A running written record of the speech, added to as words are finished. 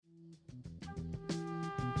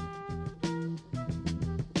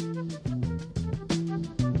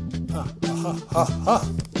ha.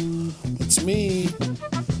 It's me.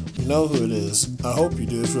 You know who it is. I hope you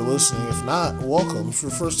do if you're listening. If not, welcome. If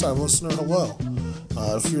you're a first-time listener, hello.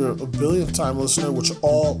 If you're a billionth-time listener, which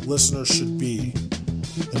all listeners should be,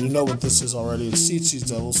 and you know what this is already, it's Teach These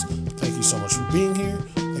Devils. Thank you so much for being here.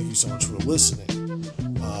 Thank you so much for listening.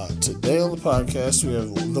 Today on the podcast, we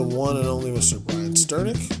have the one and only Mr. Brian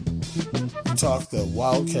Sternick. We talk the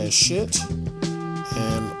Wildcat shit,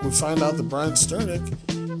 and we find out that Brian Sternick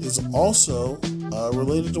is also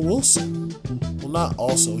related to Wilson. Well, not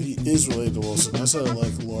also, he is related to Wilson. I said it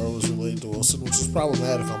like Laura was related to Wilson, which is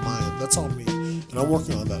problematic on my end. That's on me, and I'm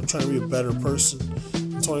working on that. I'm trying to be a better person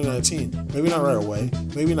in 2019. Maybe not right away.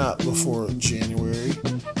 Maybe not before January.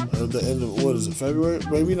 Or the end of, what is it, February?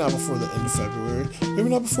 Maybe not before the end of February. Maybe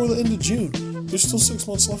not before the end of June. There's still 6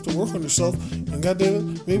 months left to work on yourself. And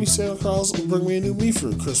goddammit, maybe Santa Claus will bring me a new me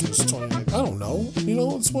for Christmas 2019. I don't know. You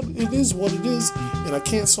know, it's what it is, and I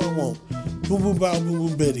can't, so I won't. Boom, boom, bow, boom,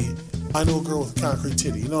 boom, Betty. I know a girl with a concrete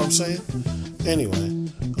titty. You know what I'm saying?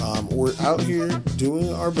 Anyway, we're out here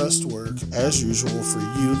doing our best work, as usual, for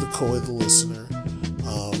you, the listener.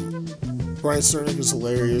 Brian Sternick is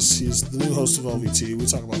hilarious. He's the new host of LVT. We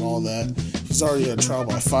talk about all that. He's already at Trial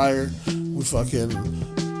by Fire. We fucking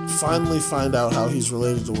finally find out how he's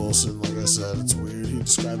related to Wilson. Like I said, it's weird. He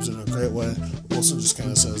describes it in a great way. Wilson just kind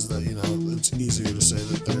of says that, you know, it's easier to say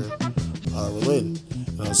that they're related.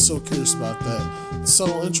 And I was so curious about that.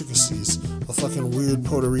 Subtle intricacies of fucking weird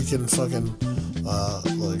Puerto Rican fucking,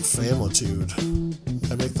 like, familitude.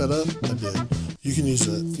 Did I make that up? I did. You can use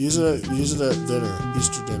it. Use it at dinner,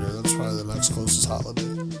 Easter dinner. That's probably the next closest holiday.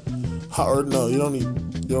 Or no, you don't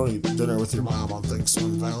eat dinner with your mom on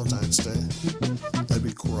Valentine's Day. That'd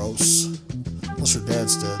be gross. Unless your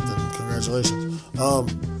dad's dead, then congratulations.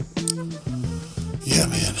 Yeah,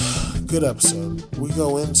 man, good episode. We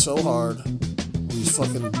go in so hard, we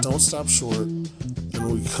fucking don't stop short,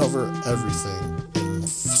 and we cover everything in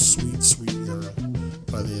sweet Europe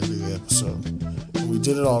by the end of the episode. And we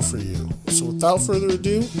did it all for you. So without further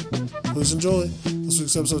ado, please enjoy this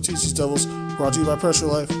week's episode of Teach These Devils, brought to you by Pressure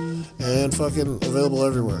Life, and fucking available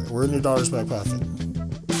everywhere. We're in your daughter's back pocket.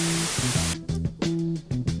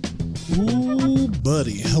 Ooh,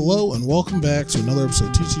 buddy. Hello, and welcome back to another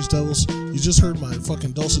episode of Teach These Devils. You just heard my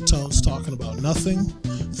fucking dulcet tones talking about nothing.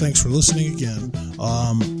 Thanks for listening again.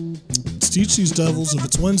 It's Teach These Devils. If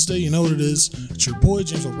it's Wednesday, you know what it is. It's your boy,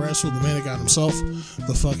 James O'Brasfield, the man that got himself,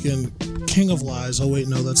 the fucking king of lies. Oh, wait,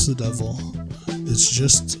 no, that's the devil. It's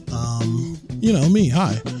just, me.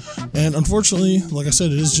 Hi. And unfortunately, like I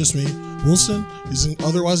said, it is just me. Wilson is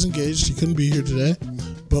otherwise engaged. He couldn't be here today.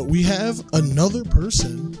 But we have another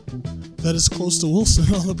person that is close to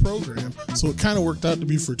Wilson on the program. So it kind of worked out to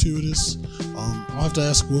be fortuitous. I'll have to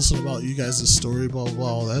ask Wilson about you guys' story, blah, blah, blah,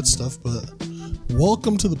 all that stuff. But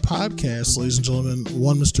welcome to the podcast, ladies and gentlemen.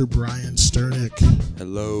 One Mr. Brian Sternick.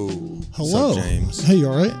 Hello. Hello. What's up, James? Hey, you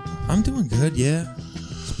all right? I'm doing good, yeah.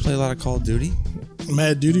 Play a lot of Call of Duty.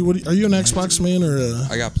 Mad Duty? Are you an Xbox man or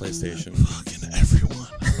I got PlayStation. Fucking everyone.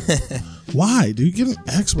 Why, dude? Get an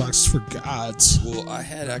Xbox for gods. Well, I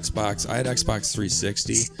had Xbox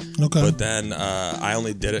 360. Okay. But then I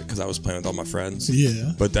only did it because I was playing with all my friends.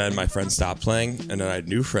 Yeah. But then my friends stopped playing, and then I had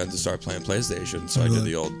new friends to start playing PlayStation, so I did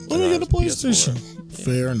the old Let me get a PlayStation. PS4.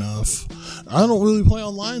 Fair enough. I don't really play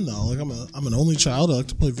online, though. Like, I'm an only child. I like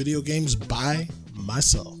to play video games by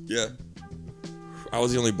myself. Yeah. I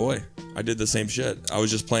was the only boy. I did the same shit. I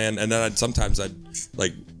was just playing, and then sometimes I'd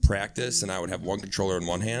like practice, and I would have one controller in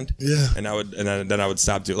one hand. Yeah. And then I would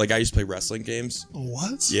stop doing. Like I used to play wrestling games.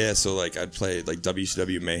 What? Yeah. So like I'd play like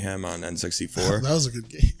WCW Mayhem on N64. That was a good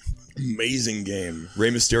game. Amazing game.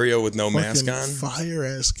 Rey Mysterio with no mask on. Fire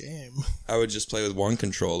ass game. I would just play with one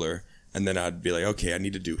controller, and then I'd be like, okay, I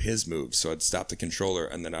need to do his moves. So I'd stop the controller,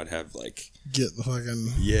 and then I'd have like get the fucking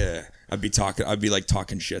I'd be like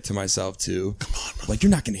talking shit to myself too. Come on, bro. Like, you're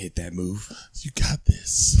not gonna hit that move. You got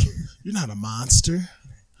this. You're not a monster.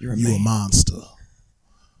 You're a monster.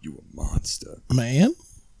 You a monster. Man?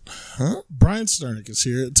 Huh? Brian Sternick is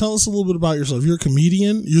here. Tell us a little bit about yourself. You're a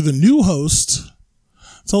comedian. You're the new host.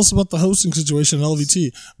 Tell us about the hosting situation at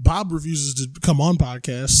LVT. Bob refuses to come on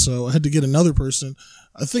podcasts, so I had to get another person.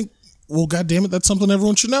 I think, well, goddammit, that's something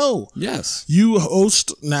everyone should know. Yes. You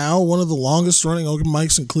host now one of the longest running open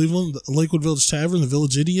mics in Cleveland, the Lakewood Village Tavern, the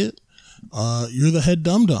Village Idiot. You're the head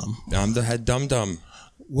dum-dum. I'm the head dum-dum.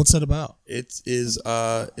 What's that about? It's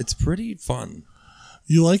pretty fun.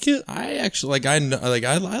 You like it? I actually I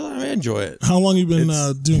enjoy it. How long you been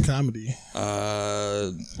doing comedy?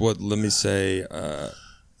 Let me say,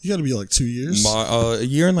 you got to be like 2 years. A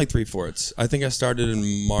year and like 3/4. I think I started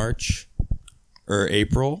in March or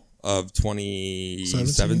April of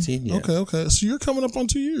 2017. Yeah. Okay. So you're coming up on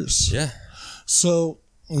 2 years. Yeah. So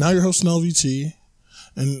now you're hosting LVT,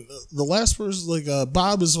 and the last person,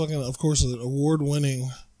 Bob is fucking, of course, an award-winning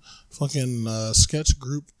fucking sketch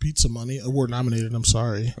group, Pizza Money, award nominated. I'm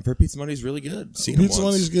sorry. I've heard Pizza Money's really good. Pizza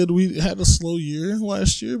Money's good. We had a slow year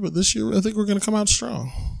last year, but this year I think we're going to come out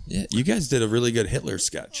strong. Yeah, you guys did a really good Hitler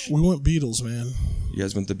sketch. We went Beatles, man. You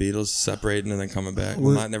guys went the Beatles, separating and then coming back.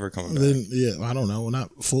 Well, not never coming back. Yeah, I don't know.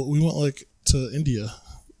 Not full. We went to India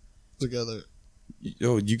together.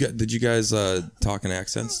 Oh, did you guys talk in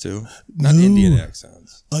accents too? Not Indian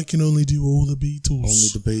accents. I can only do all the Beatles. Only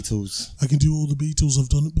the Beatles. I can do all the Beatles. I've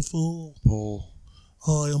done it before. Paul.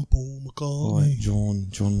 Hi, I'm Paul McCartney. Hi,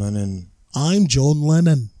 John Lennon. I'm John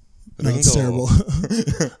Lennon. Ringo. No, it's terrible.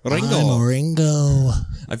 Ringo. I'm Ringo.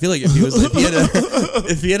 I feel like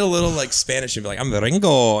if he had a little like Spanish, he'd be like, I'm the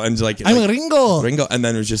Ringo, and I'm Ringo. Ringo, and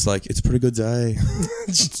then it was just like, it's a pretty good day.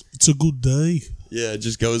 It's a good day. Yeah, it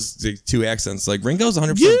just goes to two accents. Like Ringo's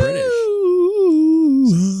 100% British.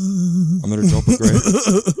 I'm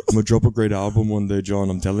gonna drop a great album one day, John.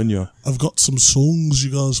 I'm telling you. I've got some songs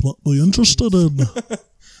you guys might be interested in.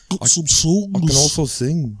 Got some songs. I can also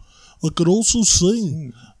sing.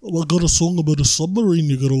 I got a song about a submarine.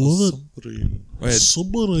 You gotta love it.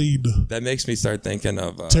 Submarine. That makes me start thinking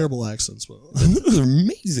of terrible accents. But those are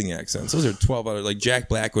amazing accents. Those are 12 out of like Jack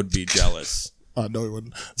Black would be jealous. No, he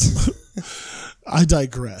wouldn't. I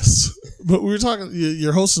digress. But we were talking.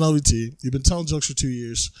 You're hosting LVT. You've been telling jokes for 2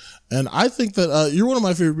 years, and I think that you're one of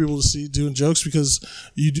my favorite people to see doing jokes because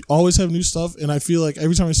you always have new stuff. And I feel like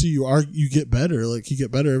every time I see you, you get better. Like you get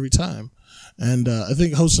better every time. And I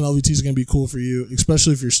think hosting LVT is going to be cool for you,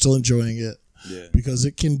 especially if you're still enjoying it. Yeah. Because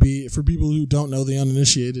it can be, for people who don't know, the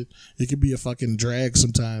uninitiated, it can be a fucking drag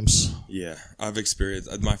sometimes. Yeah, I've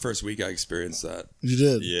experienced. My first week, I experienced that. You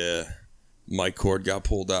did? Yeah. My cord got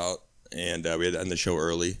pulled out, and we had to end the show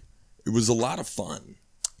early. It was a lot of fun.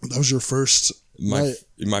 That was your first... My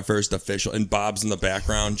first official, and Bob's in the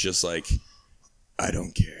background, just like, I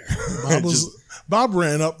don't care. Bob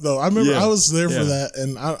ran up though. I remember I was there for that,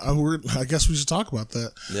 and I guess we should talk about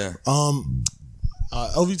that. Yeah.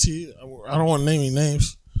 LVT. I don't want to name any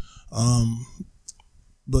names,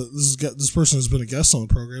 but this person has been a guest on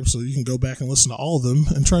the program, so you can go back and listen to all of them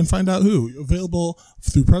and try and find out who. Available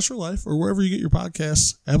through Press for Life or wherever you get your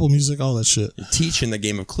podcasts, Apple Music, all that shit. You're teaching the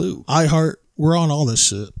game of Clue. iHeart. We're on all this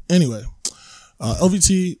shit. Anyway.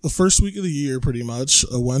 LVT, the first week of the year, pretty much,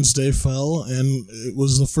 a Wednesday fell, and it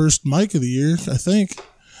was the first mic of the year, I think.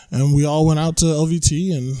 And we all went out to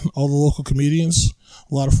LVT and all the local comedians,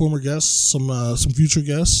 a lot of former guests, some future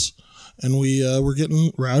guests, and we were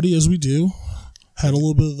getting rowdy as we do. Had a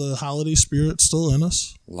little bit of the holiday spirit still in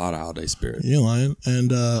us. A lot of holiday spirit. Yeah, Lion.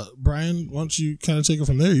 And Brian, why don't you kind of take it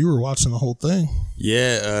from there? You were watching the whole thing.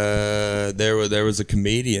 Yeah, there was a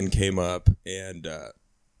comedian came up and.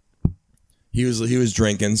 He was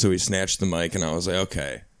drinking, so he snatched the mic, and I was like,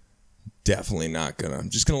 okay, definitely not gonna. I'm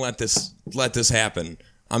just gonna let this happen.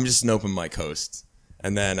 I'm just an open mic host.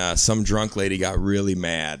 And then some drunk lady got really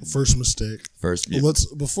mad. First mistake. Yeah.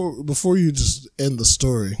 Let's before you just end the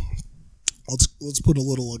story. Let's put a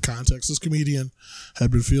little context. This comedian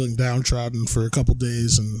had been feeling downtrodden for a couple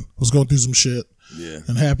days and was going through some shit. Yeah.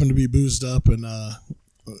 And happened to be boozed up and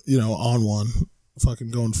on one,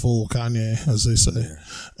 fucking going full Kanye, as they say. Yeah.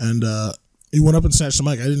 And he went up and snatched the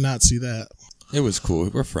mic. I did not see that. It was cool.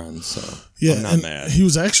 We're friends, so yeah, I'm not mad. He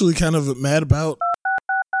was actually kind of mad about,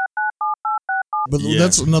 but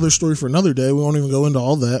that's another story for another day. We won't even go into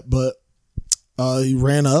all that. But he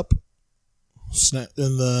ran up, and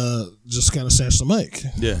just kind of snatched the mic.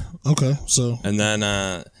 Yeah. Okay. So and then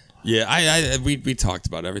we talked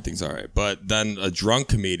about it. Everything's all right. But then a drunk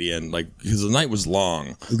comedian, because the night was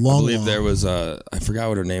long. I believe there was I forgot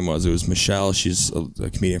what her name was. It was Michelle. She's a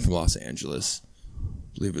comedian from Los Angeles.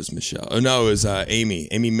 I believe it was Michelle. Oh no, it was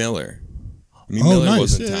Amy Miller. Miller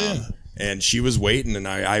was in town. Yeah. And she was waiting, and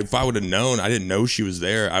if I would have known, I didn't know she was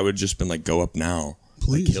there, I would have just been like, go up now.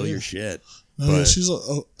 Please. Kill your shit. No, she's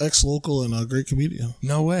an ex-local and a great comedian.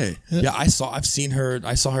 No way. Yeah, I saw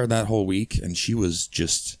her that whole week, and she was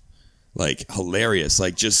just hilarious.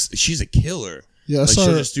 She's a killer. Yeah,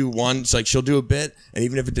 she'll just do one. She'll do a bit, and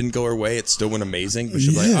even if it didn't go her way, it still went amazing. But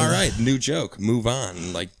she'll be like, all right, new joke, move on,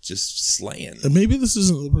 and just slaying. And maybe this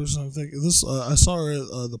isn't the person I'm thinking. I saw her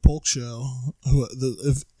at the Polk show.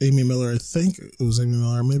 If Amy Miller, I think it was Amy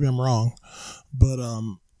Miller. Maybe I'm wrong, but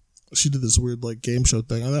she did this weird game show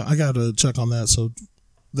thing. I got to check on that. So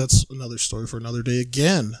that's another story for another day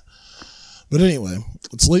again. But anyway,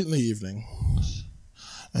 it's late in the evening.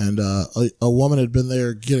 And a woman had been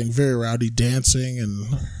there getting very rowdy, dancing,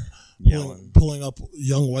 and pulling up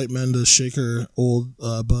young white men to shake her old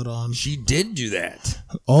butt on. She did do that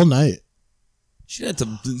all night. She had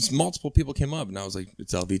to. Multiple people came up, and I was like,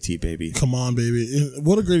 "It's LVT, baby. Come on, baby!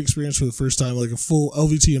 What a great experience for the first time, like a full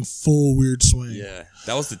LVT in full weird swing." Yeah,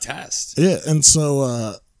 that was the test. Yeah, and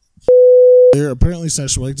so they apparently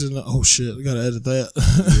snatched the mic. Oh shit! I gotta edit that.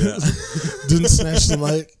 Yeah. Didn't snatch the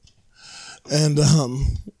mic, and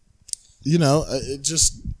it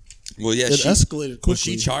just. Well, yeah, it escalated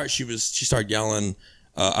quickly. Well, she started yelling.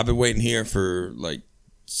 I've been waiting here for like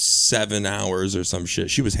 7 hours or some shit.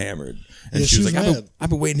 She was hammered. And she was like, I've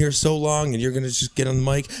been waiting here so long, and you're going to just get on the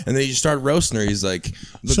mic. And then you started roasting her. He's like,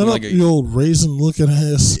 shut up, you old raisin-looking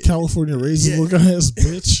ass, California raisin-looking ass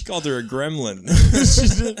bitch. He called her a gremlin. She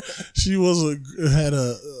did. She had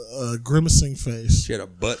a grimacing face. She had a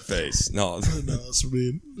butt face. No, that's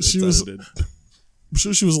mean. I'm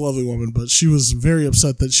sure she was a lovely woman, but she was very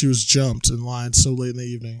upset that she was jumped in line so late in the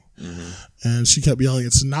evening. Mm-hmm. And she kept yelling,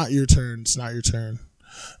 "It's not your turn. It's not your turn."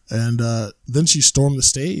 And then she stormed the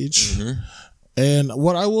stage. Mm-hmm. And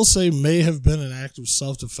what I will say may have been an act of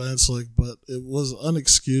self-defense, but it was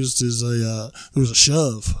unexcused. There was a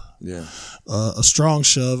shove, a strong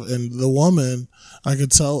shove, and the woman, I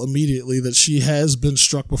could tell immediately that she has been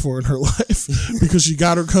struck before in her life because she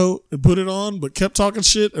got her coat and put it on, but kept talking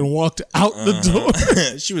shit and walked out the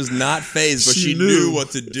door. She was not fazed, but she knew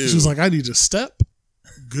what to do. She was like, "I need to step.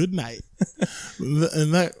 Good night."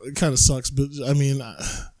 And that kind of sucks, but I mean,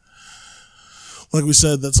 like we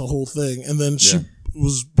said, that's a whole thing. And then she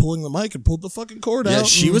was pulling the mic and pulled the fucking cord out. Yeah,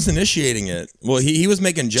 she was initiating it. Well, he was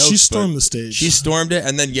making jokes. She stormed the stage. She stormed it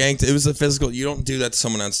and then yanked. It was a physical. You don't do that to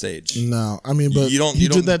someone on stage. No, I mean, but you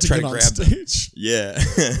did that to get on stage. Yeah,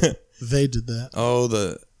 they did that. Oh,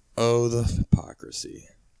 the hypocrisy.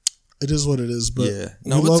 It is what it is, but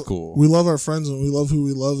it's cool. We love our friends and we love who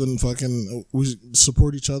we love, and fucking we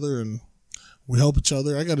support each other and we help each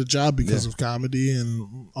other. I got a job because of comedy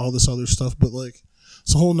and all this other stuff, but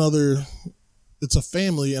it's a whole nother. It's a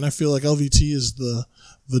family, and I feel like LVT is the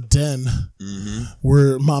den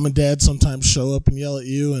where mom and dad sometimes show up and yell at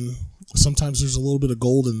you, and sometimes there's a little bit of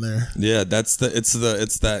gold in there. Yeah, it's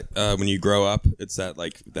that when you grow up, it's that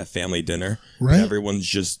that family dinner, right? Everyone's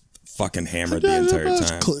just fucking hammered the entire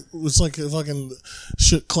time. It's like a fucking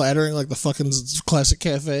shit clattering like the fucking classic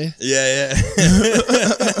cafe. Yeah.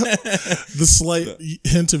 The slight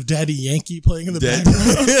hint of Daddy Yankee playing in the background.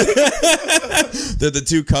 They're the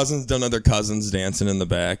two cousins, don't know their cousins dancing in the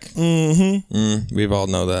back. We've all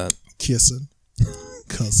know that. Kissing.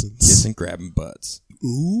 Cousins. Kissing, grabbing butts.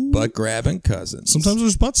 Ooh. Butt grabbing cousins. Sometimes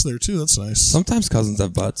there's butts there too. That's nice. Sometimes cousins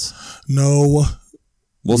have butts. No.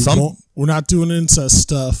 Well, we're not doing incest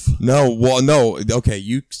stuff. No, well, no. Okay,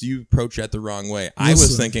 you approach that the wrong way. I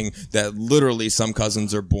was thinking that literally some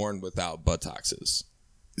cousins are born without buttocks.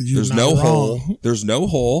 There's no hole. There's no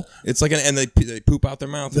hole. It's like and they poop out their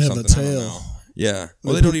mouth or something. They have a tail. Yeah.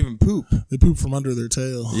 Well, they don't even poop. They poop from under their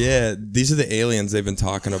tail. Yeah. These are the aliens they've been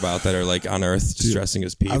talking about that are on Earth just dressing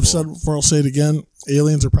as people. I've said before, I'll say it again.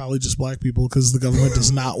 Aliens are probably just black people because the government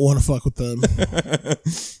does not want to fuck with them.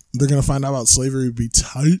 They're going to find out about slavery would be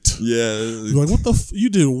tight. Yeah. You're like, what the you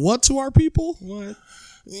did what to our people? What?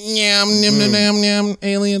 Yum,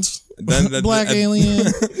 aliens. Black alien.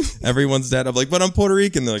 Everyone's dead. I'm like, but I'm Puerto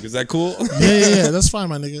Rican. They're like, is that cool? Yeah. That's fine,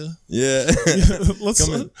 my nigga. Yeah. Let's.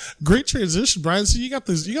 Great transition, Brian. So you got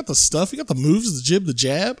the stuff. You got the moves, the jib, the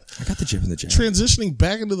jab. I got the jib and the jab. Transitioning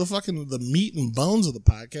back into the meat and bones of the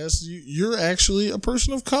podcast. You're actually a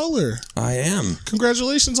person of color. I am.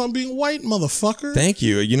 Congratulations on being white, motherfucker. Thank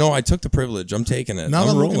you. You know, I took the privilege. I'm taking it. Now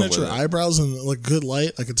I'm looking at your eyebrows in good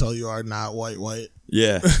light. I can tell you are not white.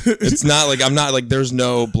 Yeah. It's not like I'm not there's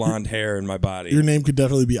no blonde hair in my body. Your name could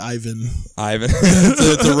definitely be Ivan.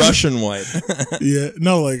 It's a Russian white. Yeah.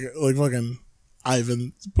 No, like fucking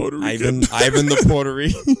Ivan, Puerto Rican. Ivan the Puerto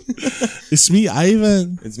Rican. It's me,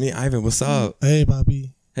 Ivan. What's up? Hey,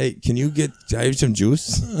 Bobby. Hey, can you get some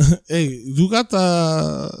juice? Hey, you got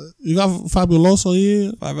Fabuloso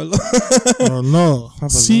here? Fabuloso. Or no?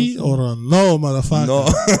 Si or no, motherfucker? No.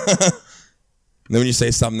 Then when you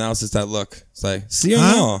say something else, it's that look. It's like, sí o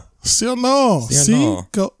no? Sí o no? Sí?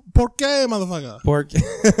 ¿Por qué, motherfucker? ¿Por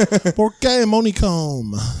qué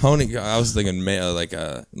honeycomb? I was thinking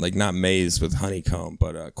like not maize with honeycomb,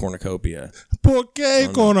 but cornucopia. ¿Por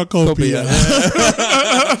qué cornucopia?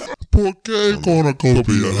 ¿Por qué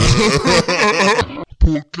cornucopia?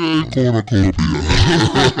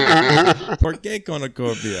 ¿Por qué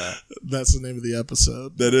cornucopia? That's the name of the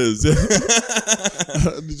episode. That is.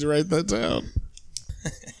 Did you write that down?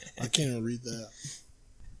 I can't even read that.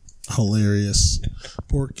 Hilarious.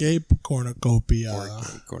 Porque cornucopia.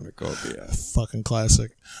 Cornucopia. Fucking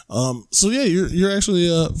classic. So yeah, you're actually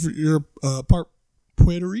you're part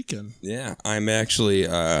Puerto Rican. Yeah, I'm actually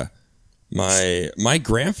my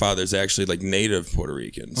grandfather's actually like native Puerto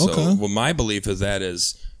Rican. So what my belief is that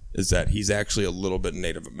he's actually a little bit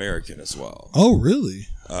Native American as well. Oh, really?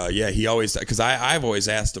 Yeah, he always, because I've always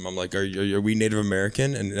asked him, I'm like, are we Native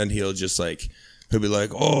American? And then he'll be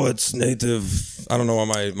like, oh, it's Native. I don't know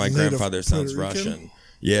why my grandfather sounds Russian.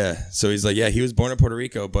 Yeah, so he's like, yeah, he was born in Puerto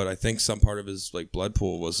Rico, but I think some part of his like blood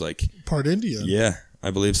pool was like part Indian. Yeah,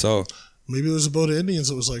 I believe so. Maybe there was a boat of Indians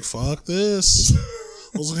that was like, fuck this.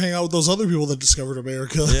 Let's hang out with those other people that discovered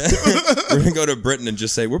America. Yeah. We're gonna go to Britain and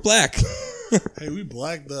just say we're black. Hey, we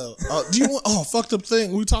black though. Do you want? Fucked up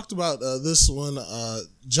thing. We talked about this when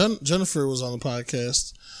Jennifer was on the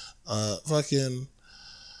podcast.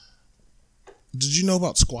 Did you know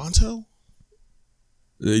about Squanto?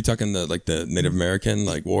 Are you talking the Native American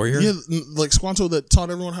warrior? Yeah, like Squanto that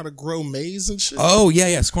taught everyone how to grow maize and shit. Oh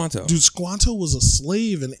yeah, Squanto. Dude, Squanto was a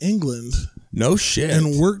slave in England. No shit.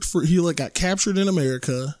 And he got captured in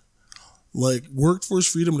America. Worked for his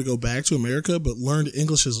freedom to go back to America, but learned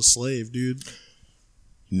English as a slave, dude.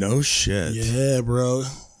 No shit. Yeah, bro.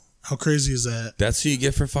 How crazy is that? That's who you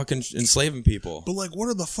get for fucking enslaving people. But what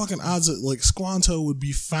are the fucking odds that Squanto would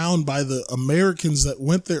be found by the Americans that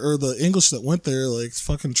went there or the English that went there,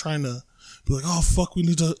 fucking trying to be like, oh fuck, we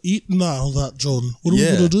need to eat now, that John. What are we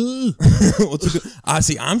gonna do?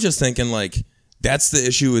 See, I'm just thinking that's the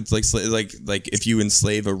issue with if you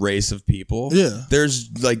enslave a race of people, there's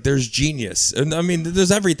genius, and I mean there's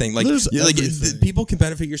everything. People can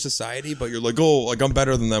benefit your society, but you're like, I'm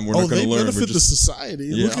better than them. We're not going to learn. Benefit the society.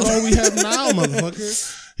 Yeah. Look at all we have now,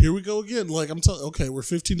 motherfucker. Here we go again. I'm telling. Okay, we're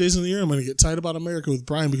 15 days in the year. I'm going to get tight about America with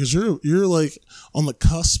Brian because you're on the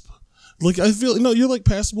cusp. I feel you're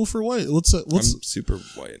passable for white. I'm super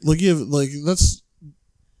white. That's.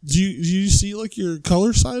 Do you see your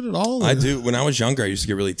color side at all? Or? I do. When I was younger, I used to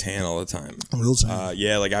get really tan all the time. Real tan.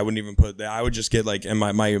 Yeah, I wouldn't even put that. I would just get and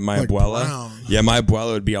my abuela. Brown. Yeah, my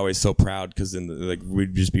abuela would be always so proud because then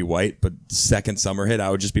we'd just be white. But the second summer hit, I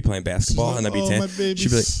would just be playing basketball and I'd be tan. My she'd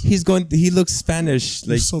be like, he looks Spanish.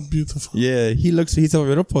 You're so beautiful. Yeah, he's a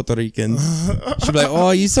little Puerto Rican. She'd be like, oh,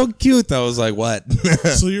 you're so cute. I was like, what?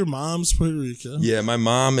 So your mom's Puerto Rican? Yeah, my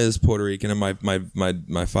mom is Puerto Rican and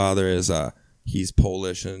my father is he's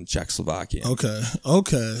Polish and Czechoslovakian.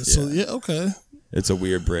 Okay. So okay. It's a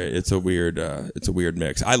weird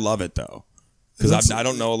mix. I love it though, because I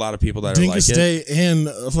don't know a lot of people that Dingus are like Day it. and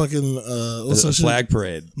fucking what's that flag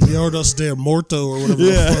parade, Millardos de Morto or whatever.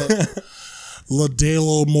 Yeah. La de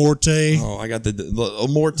lo Morte. Oh, I got the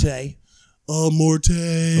Morte.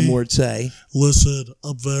 Morte. Listen,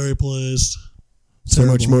 I'm very pleased. So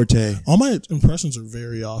much Morte. All my impressions are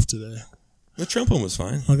very off today. The Trump one was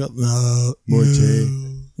fine. I got Morte.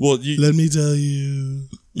 Well, let me tell you.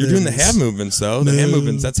 You're doing the hand movements though. The hand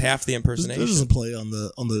movements, that's half the impersonation. It doesn't play on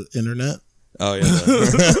the internet. Oh yeah.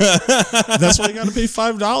 That's why you got to pay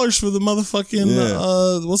 $5 for the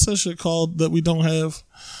motherfucking what's that shit called that we don't have?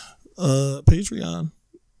 Patreon.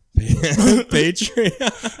 Patreon.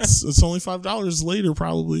 It's only $5 later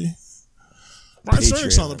probably. Brian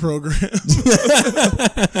Sternick's on the program.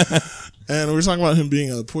 And we're talking about him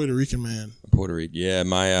being a Puerto Rican man. Puerto Rican, yeah.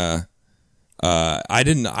 My I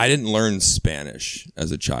didn't learn Spanish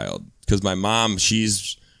as a child because my mom, she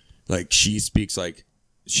speaks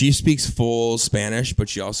full Spanish, but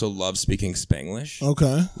she also loves speaking Spanglish.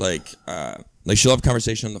 Okay. She'll have a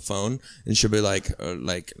conversation on the phone and she'll be like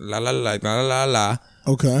la la la la la la.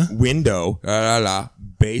 Okay. Window, la la la,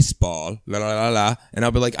 baseball, la la la la, and I'll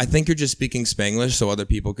be like, I think you're just speaking Spanglish so other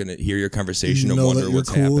people can hear your conversation and wonder what's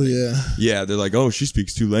happening. Yeah, they're like, oh, she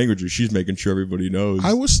speaks 2 languages. She's making sure everybody knows.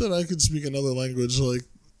 I wish that I could speak another language.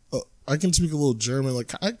 I can speak a little German.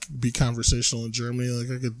 I could be conversational in Germany. I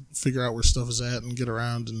could figure out where stuff is at and get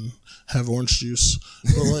around and have orange juice.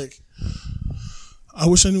 But I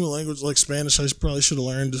wish I knew a language like Spanish. I probably should have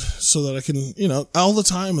learned so that I can, all the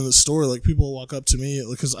time in the store, people walk up to me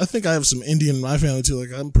because I think I have some Indian in my family too.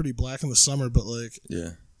 I'm pretty black in the summer, but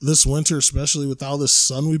this winter, especially with all this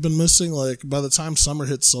sun we've been missing, by the time summer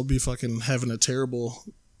hits, I'll be fucking having a terrible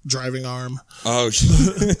driving arm. Oh,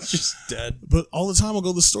 just dead. But all the time I'll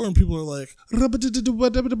go to the store and people are like,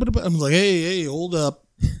 I'm like, hey, hold up.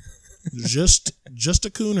 Just a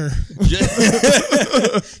cooner.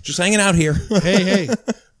 Just hanging out here. Hey.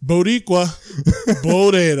 Boricua.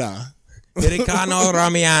 Bodera. Americano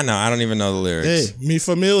Ramiano. I don't even know the lyrics. Hey, mi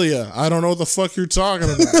familia. I don't know what the fuck you're talking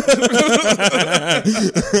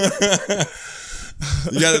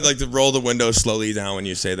You gotta like to roll the window slowly down when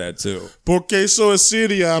you say that too. Porque eso es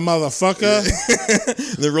Syria, motherfucker.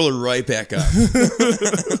 And then roll it right back up.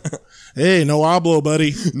 Hey, no hablo,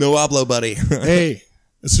 buddy. No hablo, buddy. Hey.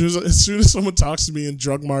 As soon as someone talks to me in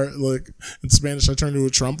like in Spanish, I turn to a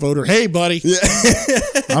Trump voter. Hey, buddy. Yeah.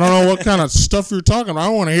 I don't know what kind of stuff you're talking about. I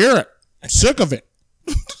don't want to hear it. I'm sick of it.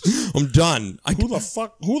 I'm done. Who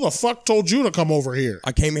the fuck told you to come over here?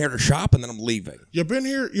 I came here to shop and then I'm leaving. You've been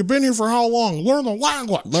here for how long? Learn the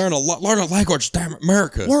language. Learn a language, damn it,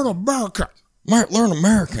 America. Learn American. Learn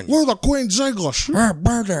American. Learn the Queen's English. If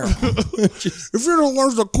you don't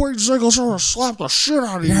learn the Queen's English, I'm gonna slap the shit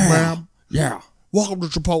out of you, ma'am. Yeah. Welcome to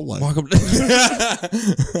Chipotle.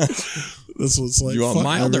 That's what it's like. You want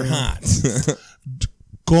mild or hot?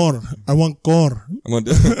 Corn. I want corn. I want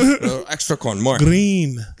extra corn, more.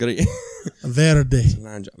 Green. Verde.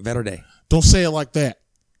 Verde. Don't say it like that.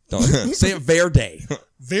 Don't say it verde.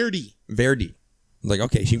 Verdi. Like,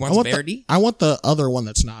 okay, she wants Verdi? I want the other one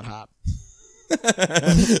that's not hot.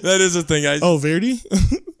 That is a thing. Verdi?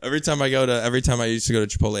 Every time I used to go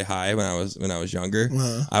to Chipotle High when I was younger,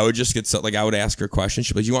 I would just get I would ask her questions.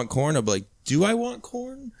 She'd be like, "Do you want corn?" I'd be like, "Do I want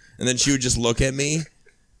corn?" And then she would just look at me,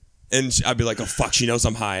 and I'd be like, "Oh fuck," she knows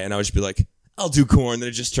I'm high, and I would just be like, "I'll do corn." Then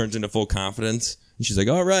it just turns into full confidence, and she's like,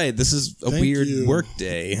 "All right, this is a weird work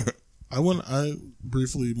day." I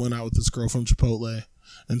briefly went out with this girl from Chipotle,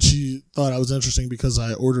 and she thought I was interesting because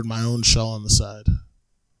I ordered my own shell on the side.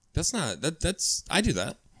 That's I do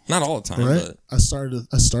that. Not all the time, right? But I started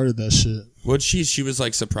that shit. What she was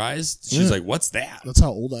like surprised? She was like, "What's that?" That's how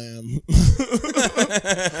old I am.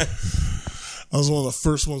 I was one of the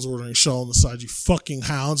first ones ordering shell on the side, you fucking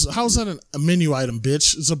hounds. How is that a menu item,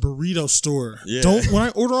 bitch? It's a burrito store. Yeah. When I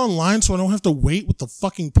order online so I don't have to wait with the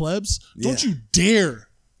fucking plebs, don't you dare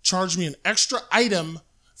charge me an extra item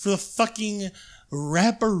for the fucking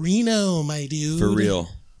Rapperino, my dude. For real.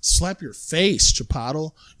 Slap your face,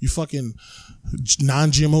 Chipotle. You fucking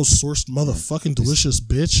non-GMO sourced motherfucking delicious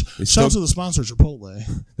bitch. Shout out to the sponsor, Chipotle.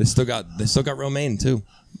 They still got romaine too.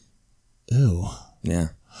 Ew. Yeah.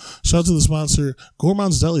 Shout out to the sponsor,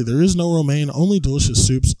 Gourmand's Deli. There is no romaine, only delicious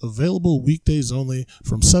soups. Available weekdays only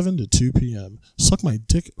from 7 to 2 p.m. Suck my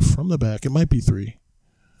dick from the back. It might be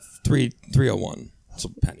 3:01. So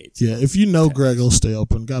pennies. Yeah, if you know Greg, it'll stay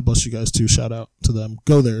open. God bless you guys too. Shout out to them.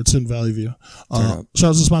 Go there. It's in Valley View. Shout out to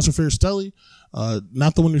the sponsor, Ferris Deli.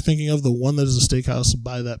 Not the one you're thinking of, the one that is a steakhouse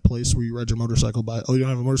by that place where you ride your motorcycle by. Oh, you don't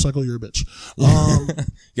have a motorcycle? You're a bitch. You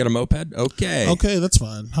got a moped? Okay, that's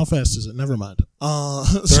fine. How fast is it? Never mind.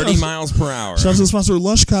 30 miles per hour. Shout out to the sponsor,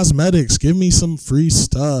 Lush Cosmetics. Give me some free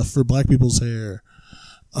stuff for black people's hair.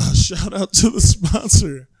 Shout out to the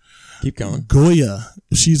sponsor. Keep going. Goya.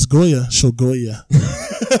 If she's Goya, she'll Goya.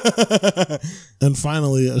 And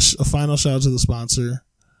finally, a final shout out to the sponsor.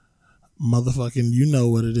 Motherfucking, you know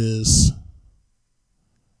what it is.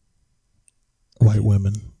 White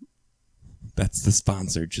women. That's the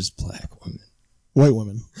sponsor, just black women. White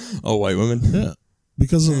women. Oh, white women? Yeah.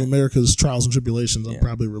 Because of America's trials and tribulations, I'm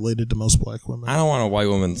probably related to most black women. I don't want a white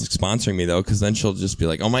woman sponsoring me, though, because then she'll just be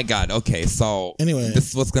like, oh, my God, okay, so anyway, this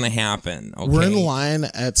is what's going to happen. Okay. We're in line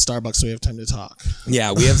at Starbucks, so we have time to talk.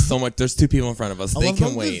 Yeah, we have so much. There's two people in front of us. They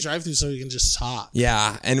can wait. Drive through so we can just talk.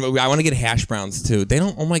 Yeah, and I want to get hash browns, too. They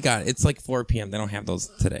don't, oh, my God, it's like 4 p.m. They don't have those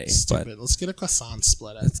today. Stupid. But let's get a croissant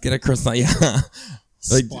split. Let's get a croissant, yeah.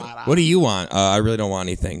 Like, what do you want? I really don't want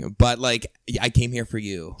anything. But, like, I came here for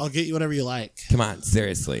you. I'll get you whatever you like. Come on,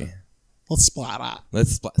 seriously. Let's splat up.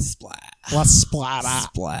 Let's splat. Let's splat up.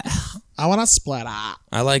 Splat. I want to splat up.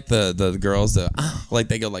 I like the girls that like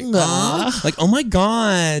they go like like oh my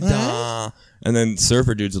God, and then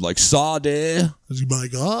surfer dudes are like sorry. My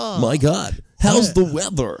God, how's the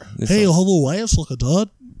weather? Hey, hello, ass like a dud.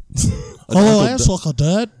 Hello, ass like a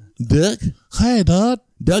dud. Doug. Hey, Doug.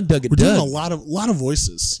 Doug. We're doing a lot of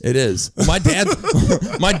voices. It is. My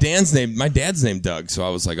dad's named Doug, so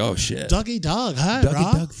I was like, oh shit. Dougie Doug, hi,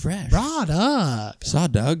 Dougie Doug Fresh. Raw Doug. Saw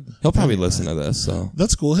Doug. He'll probably listen to this, so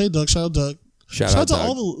that's cool. Hey, Doug. Shout out Doug. Shout out to Doug.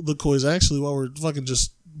 All the coys actually while we're fucking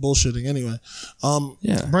just bullshitting anyway.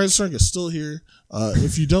 Brian Sterk is still here.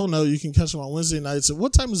 If you don't know, you can catch him on Wednesday nights. At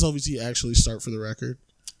what time does LVT actually start for the record?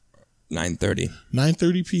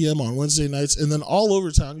 9:30 p.m. on Wednesday nights, and then all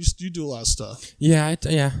over town. You do a lot of stuff. Yeah.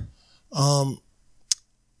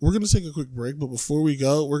 We're gonna take a quick break, but before we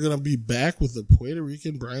go, we're gonna be back with the Puerto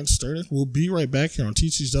Rican Brian Sternick. We'll be right back here on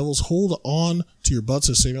Teach These Devils. Hold on to your butts,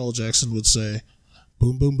 as Samuel L. Jackson would say.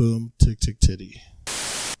 Boom, boom, boom. Tick, tick, titty.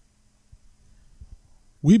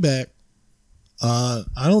 We back. I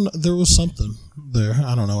don't know. There was something there.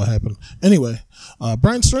 I don't know what happened. Anyway,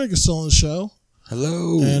 Brian Sternick is still on the show.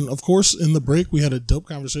 Hello. And of course, in the break, we had a dope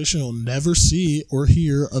conversation you'll never see or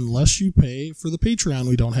hear unless you pay for the Patreon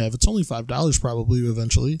we don't have. It's only $5 probably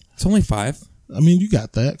eventually. It's only $5. I mean, you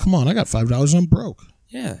got that. Come on, I got $5. I'm broke.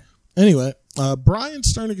 Yeah. Anyway, Brian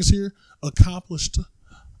Sternick is here, accomplished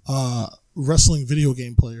wrestling video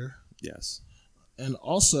game player. Yes. And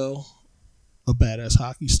also a badass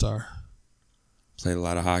hockey star. Played a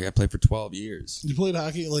lot of hockey. I played for 12 years. You played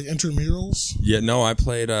hockey like intramurals? Yeah, no, I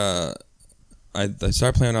played, I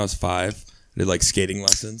started playing when I was 5. I did like skating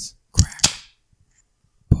lessons. Crack.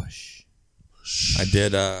 Push. I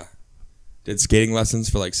did skating lessons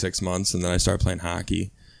for like 6 months, and then I started playing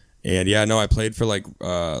hockey. And yeah, no, I played for I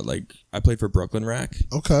played for Brooklyn Rack.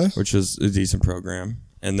 Okay. Which was a decent program.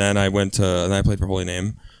 And then I played for Holy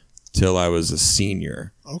Name till I was a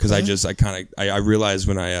senior. Because I realized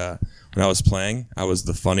when I was playing, I was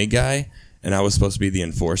the funny guy, and I was supposed to be the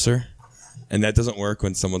enforcer. And that doesn't work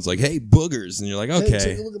when someone's like, "Hey, boogers," and you're like, "Okay." Hey,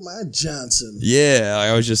 take a look at my Johnson. Yeah,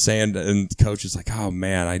 I was just saying, and the coach is like, "Oh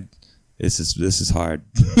man, this is hard."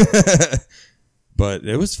 But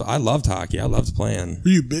I loved hockey. I loved playing.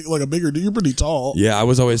 Were you big, like a bigger dude? You're pretty tall. Yeah, I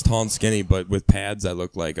was always tall and skinny, but with pads, I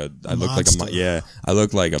looked like a big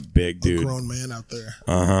dude, a grown man out there.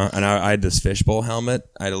 And I had this fishbowl helmet.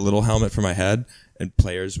 I had a little helmet for my head, and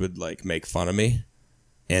players would like make fun of me,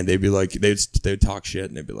 and they'd be like, they'd talk shit,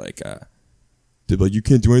 and they'd be like, "You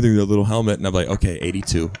can't do anything with that little helmet," and I'm like, "Okay,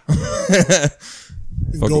 82."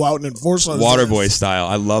 Go out and enforce on Waterboy style.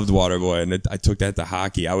 I loved Waterboy, and I took that to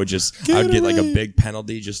hockey. I'd get like a big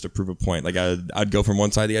penalty just to prove a point. Like I'd go from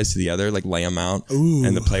one side of the ice to the other, like lay them out,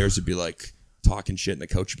 and the players would be like talking shit, and the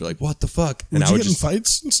coach would be like, "What the fuck?" And I would get in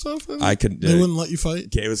fights and stuff. I could. They wouldn't let you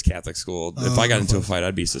fight. It was Catholic school. If I got into a fight,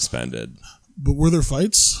 I'd be suspended. But were there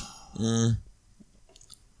fights?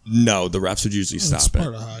 No, the refs would usually stop it. It's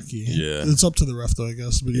part of hockey. Yeah. It's up to the ref, though, I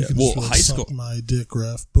guess. But you can just high school. Suck my dick,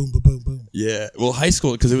 ref. Boom, boom, boom, boom. Yeah. Well, high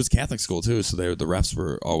school, because it was Catholic school, too, so the refs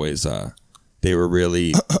were always, they were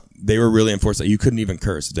really enforced. That you couldn't even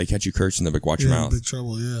curse. If they catch you cursing, they'd be like, watch your mouth. Big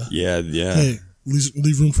trouble, yeah. Yeah. Hey,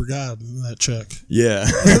 leave room for God in that check. Yeah.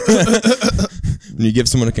 When you give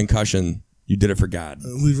someone a concussion, you did it for God.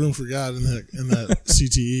 Leave room for God in that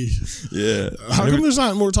CTE. Yeah. How come there's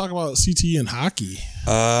not more talk about CTE in hockey?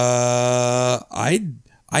 I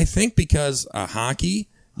think because hockey,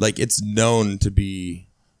 like, it's known to be,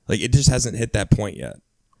 like, it just hasn't hit that point yet.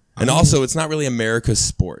 And also, it's not really America's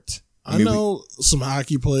sport. I know some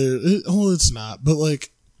hockey players. It's not, but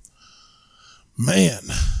like, man,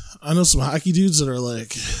 I know some hockey dudes that are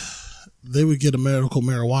like, they would get a medical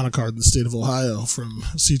marijuana card in the state of Ohio from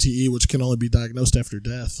CTE, which can only be diagnosed after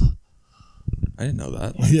death. I didn't know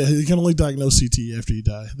that. Yeah, you can only diagnose CTE after you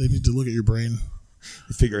die. They need to look at your brain.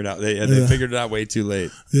 They figure it out. They figured it out way too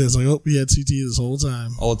late. Yeah, it's like, oh, he had CTE this whole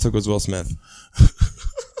time. All it took was Will Smith. I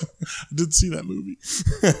didn't see that movie.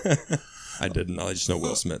 I didn't. I just know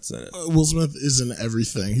Will Smith's in it. Will Smith is in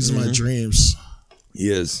everything. He's in my dreams.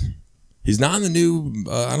 He is. He's not in the new,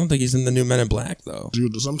 I don't think he's in the new Men in Black, though.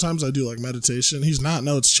 Dude, sometimes I do like meditation. He's not.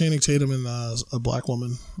 No, it's Channing Tatum and a black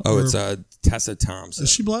woman. Oh, it's Tessa Thompson.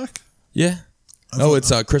 Is she black? Yeah.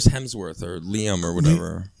 It's Chris Hemsworth or Liam or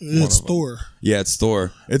whatever. It's Thor. Yeah, it's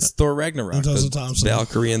Thor. It's Thor Ragnarok. And Tessa Thompson.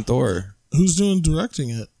 Valkyrie and Thor. Who's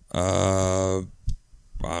directing it?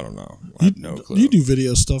 I don't know. I have no clue. You do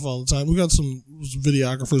video stuff all the time. We got some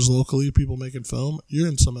videographers locally, people making film. You're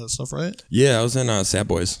in some of that stuff, right? Yeah, I was in Sad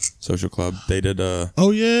Boys Social Club. They did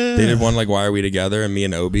oh yeah. They did one like Why Are We Together, and me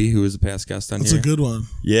and Obi, who was a past guest on That's here. That's a good one.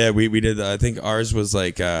 Yeah, we did. I think ours was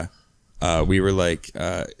like we were like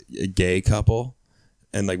a gay couple,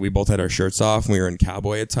 and like we both had our shirts off, and we were in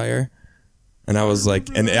cowboy attire. And I was like,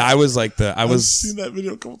 and I was like I've seen that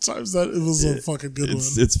video a couple times. That it was a fucking good one.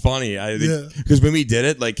 It's funny. I think because when we did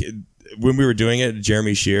it, like when we were doing it,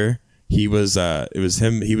 Jeremy Shear, it was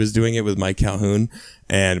him. He was doing it with Mike Calhoun,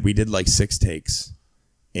 and we did like 6 takes.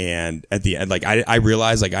 And at the end, like I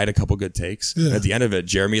realized like I had a couple good takes. Yeah. And at the end of it,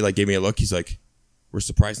 Jeremy like gave me a look. He's like, "We're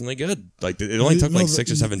surprisingly good." Like it only took like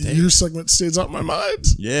 6 or 7 takes. Your segment stays out my mind.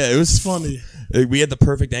 Yeah, it was funny. We had the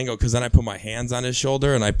perfect angle because then I put my hands on his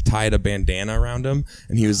shoulder and I tied a bandana around him,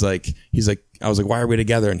 and I was like, "Why are we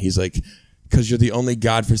together?" And he's like, "Because you're the only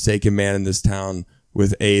godforsaken man in this town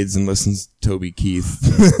with AIDS and listens to Toby Keith."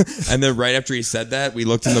 And then right after he said that, we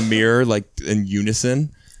looked in the mirror like in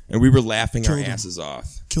unison, and we were laughing our asses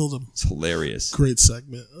off. Killed him. It's hilarious. Great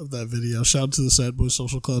segment of that video. Shout out to the Sad Boys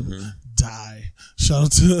Social Club. Die. Shout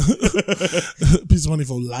out to Piece of Money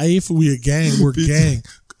for Life. We a gang. We're gang.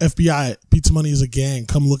 FBI, Pizza Money is a gang.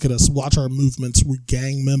 Come look at us. Watch our movements. We're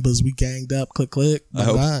gang members. We ganged up. Click, click. I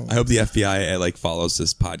hope the FBI follows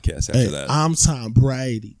this podcast after that. I'm Tom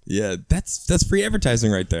Brady. Yeah, that's free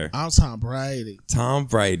advertising right there. I'm Tom Brady. Tom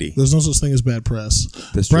Brady. There's no such thing as bad press.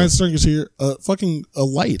 Brian Sturng is here. A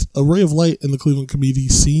ray of light in the Cleveland comedy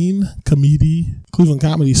scene. Cleveland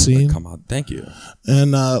comedy scene. Come on, thank you.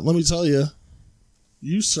 And let me tell you,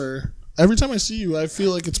 sir, every time I see you, I feel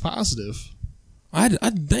like it's positive.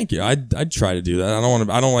 I'd thank you. I'd try to do that.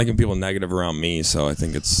 I don't like when people negative around me, so I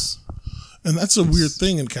think it's. And that's a weird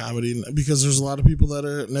thing in comedy because there's a lot of people that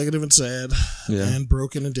are negative and sad and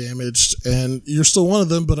broken and damaged, and you're still one of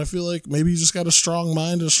them. But I feel like maybe you just got a strong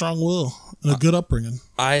mind and a strong will and a good upbringing.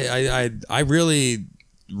 I really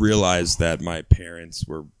realized that my parents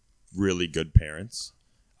were really good parents.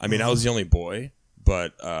 I mean, I was the only boy,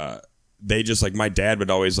 but they just my dad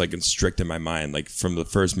would always constrict in my mind, from the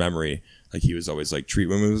first memory. He was always treat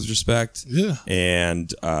women with respect. Yeah.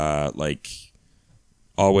 And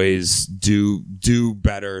always do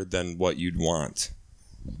better than what you'd want.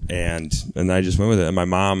 And I just went with it. And my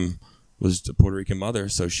mom was a Puerto Rican mother,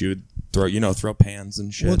 so she would throw pans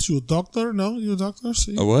and shit. What, you a doctor? No, you a doctor?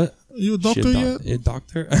 See? A what? You a doctor yet? A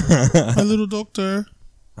doctor? My little doctor.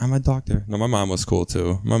 I'm a doctor. No, my mom was cool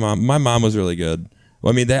too. My mom was really good.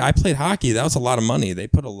 Well, I mean, I played hockey. That was a lot of money. They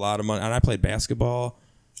put a lot of money, and I played basketball.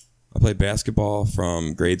 I played basketball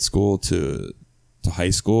from grade school to high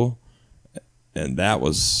school, and that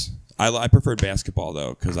was I preferred basketball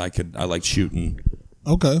though because I liked shooting.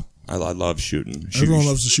 Okay. I love shooting. Everyone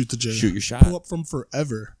loves to shoot the J. Shoot your shot. Pull up from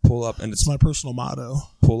forever. Pull up, and it's my personal motto.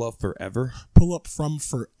 Pull up forever. Pull up from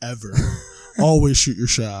forever. Always shoot your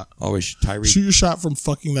shot. Always Tyreek. Shoot your shot from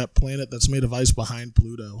fucking that planet that's made of ice behind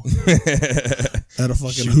Pluto. At a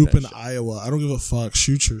fucking hoop in Iowa. I don't give a fuck.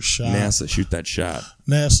 Shoot your shot. NASA, shoot that shot.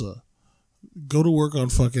 NASA, go to work on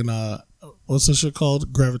fucking what's that shit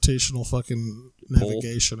called? Gravitational fucking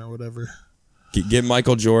navigation or whatever. Get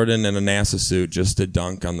Michael Jordan in a NASA suit just to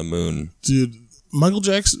dunk on the moon. Dude, Michael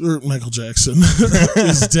Jackson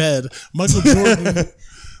is dead.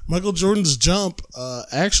 Michael Jordan's jump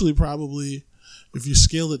actually probably, if you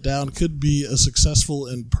scaled it down, could be a successful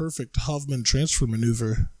and perfect Hoffman transfer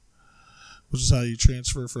maneuver, which is how you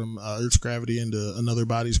transfer from Earth's gravity into another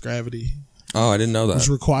body's gravity. Oh, I didn't know that. Which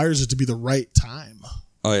requires it to be the right time.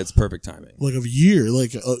 Oh, it's perfect timing. A year.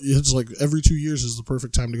 It's every 2 years is the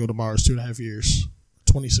perfect time to go to Mars. 2.5 years.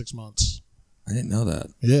 26 months. I didn't know that.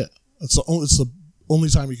 Yeah. It's the only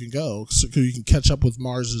time you can go so you can catch up with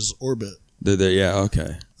Mars's orbit. Yeah,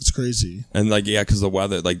 okay. It's crazy. And because the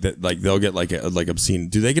weather, they'll get obscene.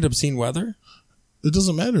 Do they get obscene weather? It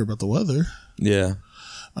doesn't matter about the weather. Yeah.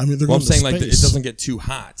 I mean, they're going to space. I'm saying it doesn't get too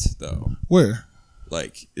hot though. Where?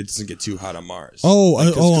 It doesn't get too hot on Mars.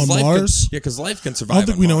 On Mars? Because life can survive. I don't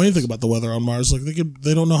think we know anything about the weather on Mars.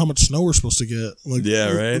 They don't know how much snow we're supposed to get.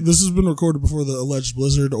 Right. This has been recorded before the alleged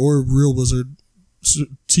blizzard or real blizzard.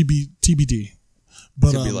 TBD.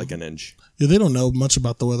 But could be an inch. Yeah, they don't know much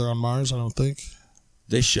about the weather on Mars. I don't think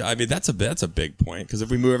they should. I mean, that's a big point because if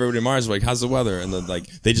we move everybody to Mars, how's the weather? And then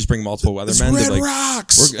they just bring multiple weathermen. It's red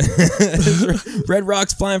rocks. Red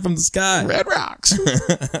rocks flying from the sky. Red rocks.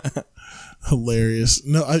 Hilarious.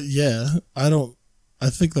 No, I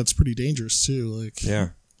think that's pretty dangerous too. Yeah.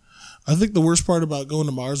 I think the worst part about going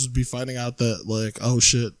to Mars would be finding out that oh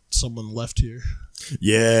shit, someone left here.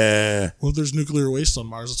 Yeah. Well, there's nuclear waste on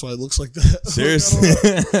Mars. That's why it looks like that. Seriously.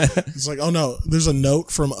 It's oh no, there's a note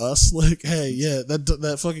from us. Hey, yeah,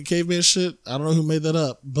 that fucking caveman shit. I don't know who made that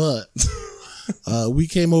up, but we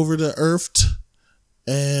came over to Earth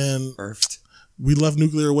and we left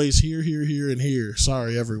nuclear waste here, and here.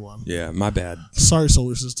 Sorry, everyone. Yeah, my bad. Sorry,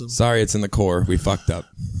 solar system. Sorry, it's in the core. We fucked up.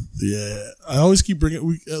 Yeah, I always keep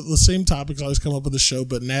bringing the same topics always come up with the show,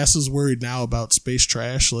 but NASA's worried now about space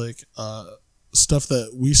trash, stuff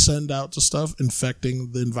that we send out to stuff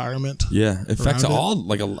infecting the environment. Yeah, it affects all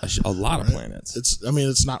a lot of planets.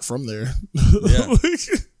 It's not from there. Yeah.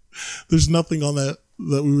 There's nothing on that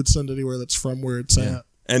we would send anywhere that's from where it's at.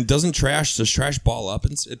 And does trash ball up?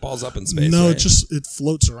 It balls up in space. No, right? it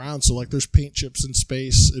floats around. So there's paint chips in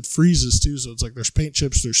space. It freezes too. So it's there's paint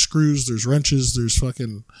chips, there's screws, there's wrenches, there's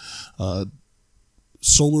fucking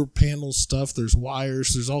solar panel stuff. There's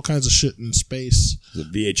wires. There's all kinds of shit in space. The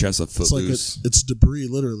VHS of Footloose. It's debris,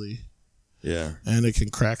 literally. Yeah, and it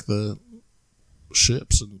can crack the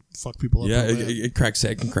ships and fuck people up. Yeah, it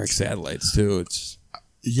can crack satellites too. It's.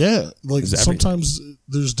 Yeah, sometimes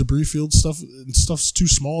there's debris field stuff and stuff's too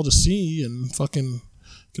small to see and fucking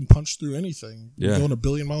can punch through anything. Yeah. Going 1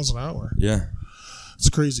 billion miles an hour. Yeah. It's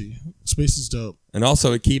crazy. Space is dope. And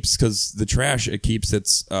also because the trash, it keeps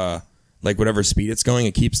its like whatever speed it's going,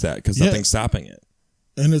 it keeps that because nothing's stopping it.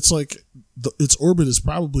 And it's like its orbit is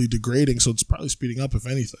probably degrading, so it's probably speeding up if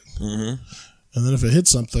anything. Mm-hmm. And then if it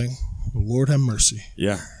hits something, Lord have mercy.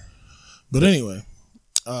 Yeah. But anyway,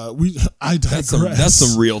 I digress. That's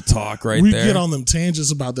some real talk right there. We get on them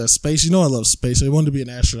tangents about that space. You know I love space. I wanted to be an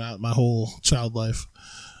astronaut my whole child life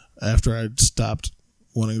after I stopped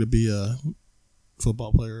wanting to be a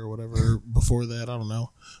football player or whatever. Before that, I don't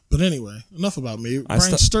know. But anyway, enough about me. Brian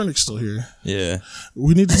Sternick's still here. Yeah.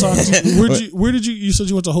 We need to talk to where did you said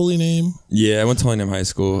you went to Holy Name? Yeah, I went to Holy Name High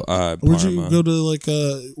School. Where'd you go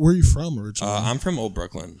to, where are you from originally? I'm from Old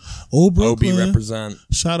Brooklyn. Old Brooklyn. OB represent.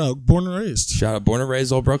 Shout out, born and raised. Shout out, born and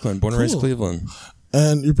raised Old Brooklyn. Born and raised Cleveland.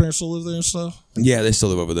 And your parents still live there and stuff? Yeah, they still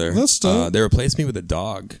live over there. That's dope. They replaced me with a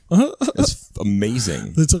dog. It's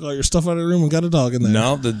amazing. They took all your stuff out of the room and got a dog in there.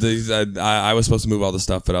 No, I was supposed to move all the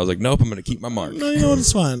stuff, but I was like, nope, I'm going to keep my mark. No, you know what?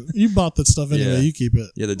 It's fine. You bought that stuff anyway. Yeah. You keep it.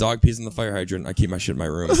 Yeah, the dog pees in the fire hydrant. I keep my shit in my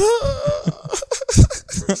room.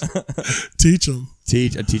 Teach them. You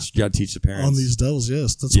gotta teach the parents. On these devils,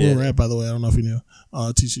 yes. That's where we're at, by the way. I don't know if you knew.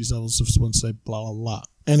 Teach these devils if someone say blah, blah, blah.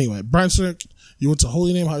 Anyway, Brian Sternick, you went to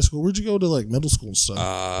Holy Name High School. Where'd you go to, like, middle school and stuff?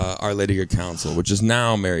 Our Lady Good Counsel, which is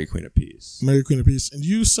now Mary Queen of Peace. Mary Queen of Peace. And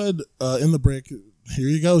you said in the break, here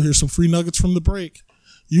you go. Here's some free nuggets from the break.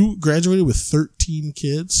 You graduated with 13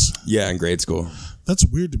 kids? Yeah, in grade school. That's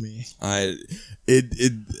weird to me. I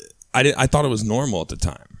thought it was normal at the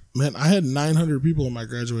time. Man, I had 900 people in my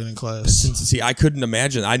graduating class. See, I couldn't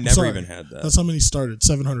imagine. I never even had that. That's how many started.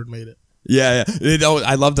 700 made it. Yeah.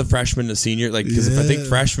 I love the freshman to senior, like, because if I think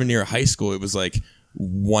freshman year of high school, it was like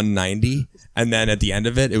 190, and then at the end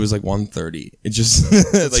of it, it was like 130. It just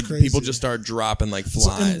like crazy. People just started dropping like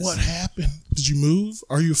flies. So, and what happened? Did you move?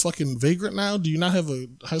 Are you a fucking vagrant now? Do you not have a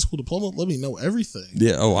high school diploma? Let me know everything.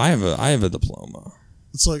 Yeah. Oh, I have a diploma.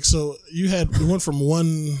 It's like, so it went from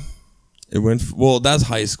one. That's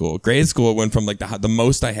high school. Grade school, it went from like the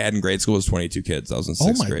most I had in grade school was 22 kids. I was in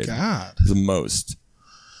sixth grade. Oh my God. The most.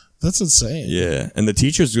 That's insane. Yeah. And the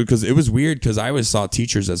teachers, because it was weird because I always saw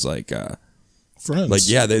teachers as like, friends. Like,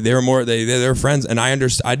 yeah, they were more, they were friends. And I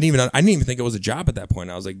didn't even think it was a job at that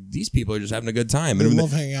point. I was like, these people are just having a good time. They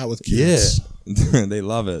love hanging out with kids. Yeah. They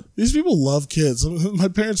love it. These people love kids. My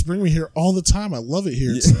parents bring me here all the time. I love it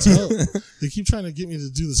here. It's dope. They keep trying to get me to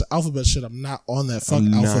do this alphabet shit. I'm not on that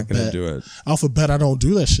fucking alphabet. I'm not going to do it. Alphabet, I don't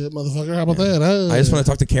do that shit, motherfucker. How about that? I just want to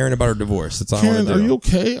talk to Karen about her divorce. That's all I want to do. Karen, are you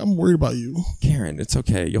okay? I'm worried about you. Karen, it's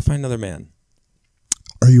okay. You'll find another man.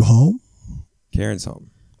 Are you home? Karen's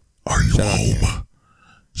home. Are you home?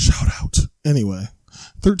 Shout out. Anyway,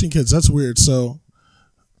 13 kids. That's weird. So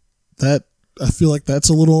I feel like that's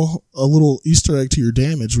a little Easter egg to your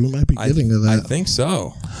damage. We might be getting to that. I think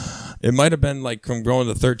so. It might have been like from going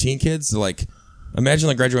to 13 kids to like, imagine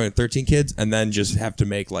like graduating with 13 kids and then just have to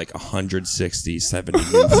make like 160, 70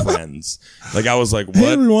 new friends. Like I was like, what?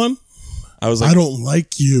 Hey everyone. I was like, I don't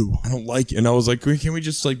like you. I don't like you. And I was like, can we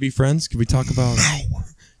just like be friends? Can we talk about?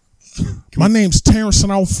 No. My name's Terrence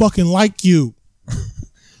and I don't fucking like you.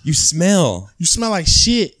 You smell. You smell like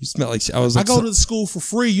shit. You smell like shit. I go to the school for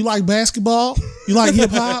free. You like basketball? You like hip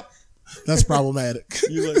hop? That's problematic.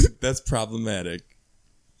 That's problematic.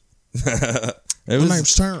 My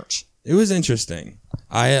name's Terrence. It was interesting.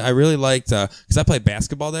 I really liked because I played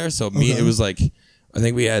basketball there. So it was like I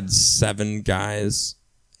think we had 8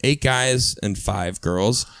 guys and 5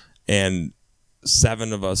 girls, and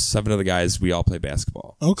 7 of the guys we all play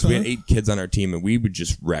basketball. Okay, so we had 8 kids on our team, and we would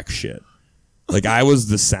just wreck shit. Like I was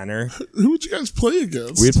the center. Who would you guys play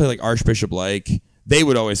against? We'd play like Archbishop Lake. They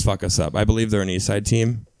would always fuck us up. I believe they're an East Side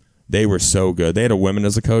team. They were so good. They had a woman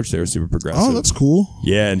as a coach. They were super progressive. Oh, that's cool.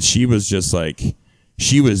 Yeah, and she was just like,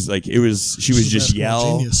 she was just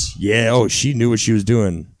yell. Genius. Yeah. Oh, she knew what she was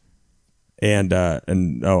doing. And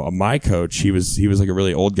my coach, he was like a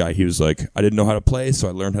really old guy. He was like, I didn't know how to play, so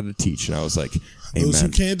I learned how to teach. And I was like, amen. Those who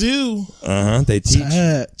can't do. They teach.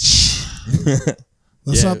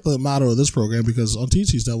 That's not the motto of this program, because on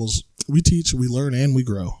Teach These Devils, we teach, we learn, and we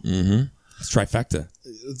grow. Mm-hmm. It's trifecta.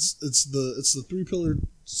 It's the 3-pillar,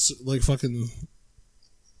 like fucking.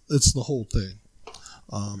 It's the whole thing.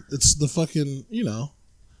 It's the fucking,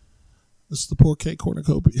 it's the Porque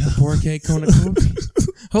cornucopia. The Porque cornucopia.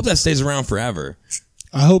 Hope that stays around forever.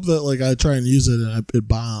 I hope that like I try and use it and it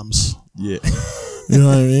bombs. Yeah. You know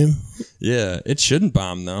what I mean? Yeah, it shouldn't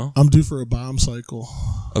bomb though. I'm due for a bomb cycle.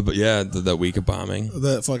 But yeah, that week of bombing.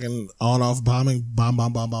 That fucking on-off bombing. Bomb,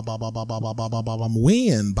 bomb, bomb, bomb, bomb, bomb, bomb, bomb, bomb, bomb, bomb, bomb,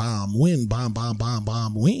 win, bomb, win, bomb, bomb, bomb,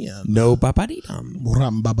 bomb, win. No ba-ba-dee-dum.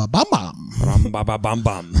 Ram, ba, ba, bam, bam. Ram,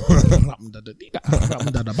 ba-ba-bam-bam. Ram, da, da, dee, da. Ram,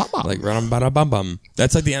 da, da, bam, bam. Like ram-ba-da-bum-bum.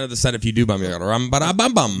 That's like the end of the set if you do bomb. You go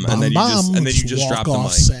ram-ba-da-bum-bum. And then you just drop the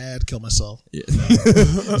mic. Sad, kill myself.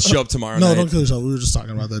 Yeah. Show up tomorrow night. No, don't kill yourself. We were just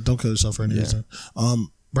talking about that. Don't kill yourself for any reason.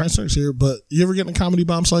 Brian Stark's here, but you ever get in a comedy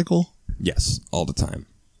bomb cycle? Yes, all the time.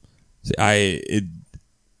 See, I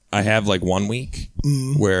have like 1 week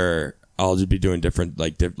where I'll just be doing different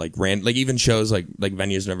like even shows like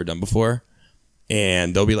venues I've never done before,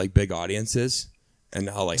 and there'll be like big audiences, and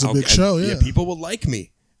I'll like it's a big show, yeah. People will like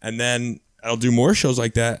me, and then I'll do more shows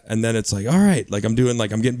like that, and then it's like, all right, like I'm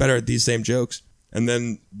getting better at these same jokes. And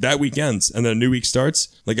then that week ends, and then a new week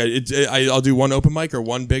starts. Like I'll do one open mic or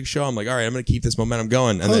one big show. I'm like, all right, I'm gonna keep this momentum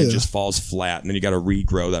going, and then it just falls flat, and then you got to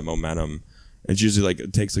regrow that momentum. It's usually like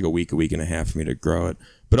it takes like a week and a half for me to grow it.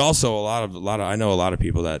 But also a lot of I know a lot of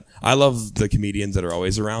people that I love the comedians that are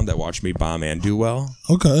always around that watch me bomb and do well.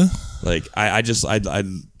 Okay. Like I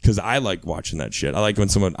because I like watching that shit. I like when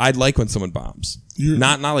someone bombs.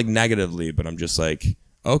 Not like negatively, but I'm just like,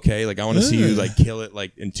 okay, like I want to see you like kill it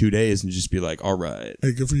like in 2 days and just be like, all right.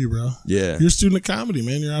 Hey, good for you, bro. Yeah. You're a student of comedy,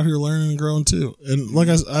 man. You're out here learning and growing too. And like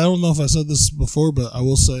I don't know if I said this before, but I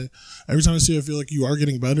will say every time I see you, I feel like you are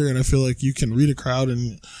getting better, and I feel like you can read a crowd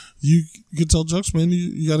and you can tell jokes, man.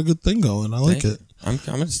 You got a good thing going. I like it. I'm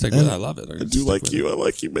gonna stick with it. I love it. I do like you. I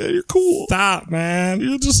like you, man. You're cool. Stop, man.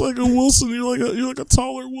 You're just like a Wilson. You're like a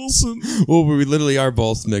taller Wilson. Well, we literally are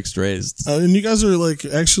both mixed raised. And you guys are like,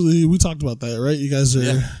 actually, we talked about that, right? You guys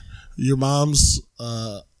are your mom's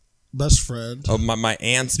best friend. Oh, my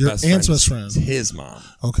aunt's your best aunt's friend. best friend. His mom.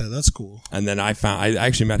 Okay, that's cool. And then I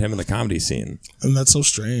actually met him in the comedy scene. And that's so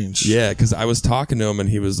strange. Yeah, because I was talking to him and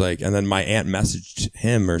he was like, and then my aunt messaged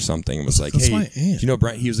him or something and was like, that's hey, my aunt. do you know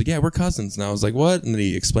Brent? He was like, yeah, we're cousins. And I was like, what? And then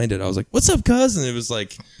he explained it. I was like, what's up, cousin? It was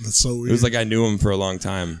like, that's so weird. It was like I knew him for a long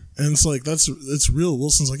time. And it's like, it's real.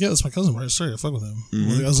 Wilson's like, yeah, that's my cousin. Right? Sorry, I fuck with him. Mm-hmm.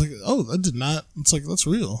 Like, I was like, oh, I did not. It's like, that's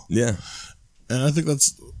real. Yeah. And I think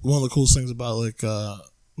that's one of the coolest things about like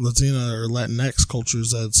Latina or Latinx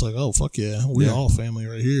cultures, that it's like, oh, fuck yeah, we all family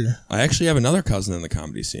right here. I actually have another cousin in the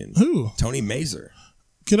comedy scene. Who? Tony Mazer.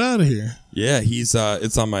 Get out of here. Yeah, he's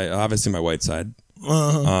it's on obviously my white side.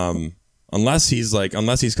 Unless he's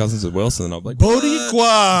cousins with Wilson, then I'll be like, Boricua.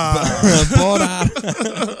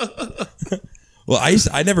 Well,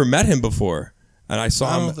 I never met him before. And I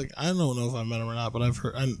saw him. I don't know if I met him or not, but I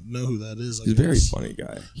know who that is. He's a very funny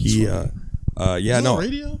guy. He, on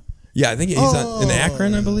radio? Yeah, I think he's in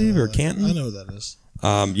Akron, I believe, or Canton. I know who that is.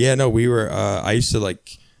 We were. I used to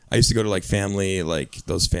go to like family, like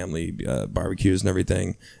those family barbecues and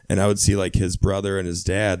everything, and I would see like his brother and his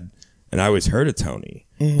dad, and I always heard of Tony.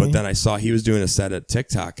 Mm-hmm. But then I saw he was doing a set at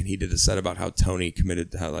TikTok, and he did a set about how Tony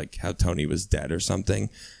how Tony was dead or something,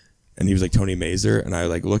 and he was like Tony Mazer, and I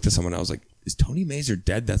like looked at someone, and I was like, is Tony Mazer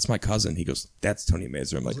dead? That's my cousin. He goes, that's Tony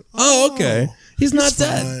Mazer. I'm like, oh, okay. He's not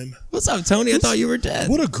dead. What's up, Tony? I thought you were dead.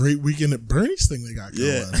 What a great weekend at Bernie's thing they got going.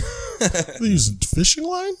 Yeah. They're using fishing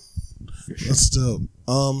line? That's dope.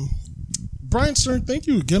 Brian Stern, thank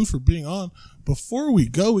you again for being on. Before we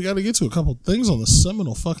go, we got to get to a couple things on the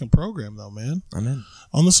seminal fucking program, though, man. I'm in.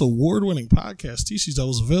 On this award-winning podcast, TC's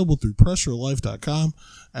Devils available through PressureLife.com,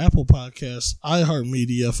 Apple Podcasts,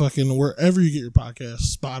 iHeartMedia, fucking wherever you get your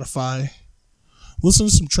podcasts, Spotify. Listen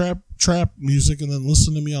to some trap music and then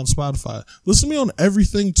listen to me on Spotify. Listen to me on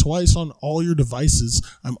everything twice on all your devices.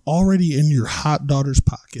 I'm already in your hot daughter's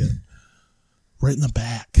pocket. Right in the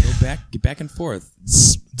back. Get back and forth. It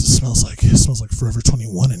smells like Forever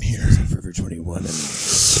 21 in here. Forever 21 in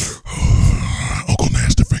Uncle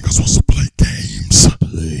Nasty Fingers wants to play games.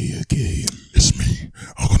 Play a game. It's me,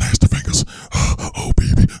 Uncle Nasty Fingers. Oh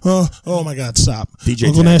baby. Oh my God, stop. DJ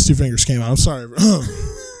Uncle Jack. Nasty Fingers came out. I'm sorry.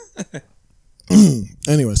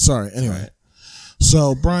 Anyway. Right.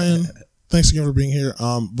 So Brian, thanks again for being here.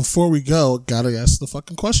 Before we go, gotta ask the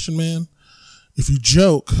fucking question, man. If you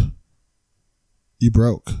joke, you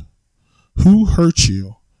broke. Who hurt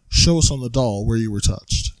you? Show us on the doll where you were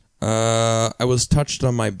touched. I was touched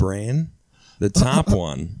on my brain. The top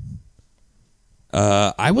one.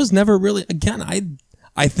 I was never really, again,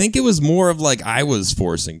 I think it was more of like I was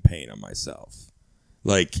forcing pain on myself.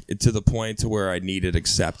 Like, to the point to where I needed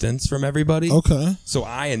acceptance from everybody. Okay. So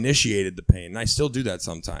I initiated the pain, and I still do that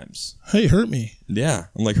sometimes. Hey, hurt me. Yeah.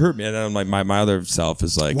 I'm like, hurt me. And then I'm like, my other self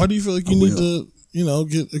is like, why do you feel like you need to,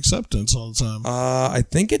 get acceptance all the time? I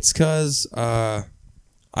think it's because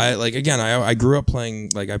I grew up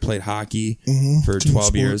playing, like, I played hockey for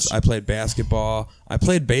 12 years. I played basketball. I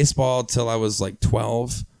played baseball till I was like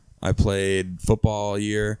 12. I played football a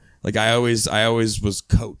year. Like, I always was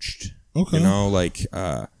coached. Okay. You know, like,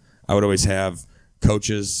 I would always have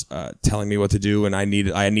coaches telling me what to do, and I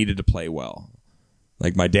needed to play well.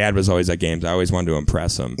 Like, my dad was always at games. I always wanted to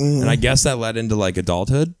impress him. And I guess that led into, like,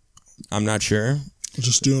 adulthood. I'm not sure.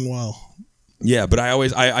 Just doing well. Yeah, but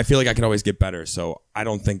I feel like I could always get better, so I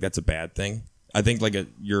don't think that's a bad thing. I think, like,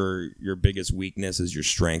 your biggest weakness is your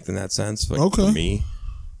strength in that sense, like, for me.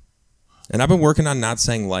 And I've been working on not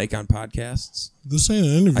saying like on podcasts. This ain't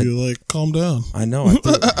an interview. Calm down. I know.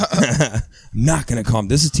 I'm not going to calm.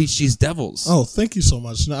 This is Teach These Devils. Oh, thank you so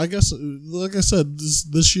much. Now, I guess, like I said,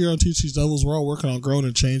 this year on Teach These Devils, we're all working on growing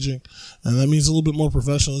and changing, and that means a little bit more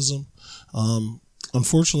professionalism.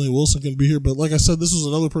 Unfortunately, Wilson can be here, but like I said, this was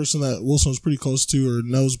another person that Wilson was pretty close to or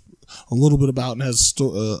knows a little bit about and has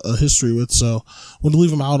a history with, so I wanted to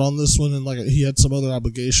leave him out on this one, and like he had some other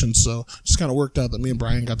obligations, so it just kind of worked out that me and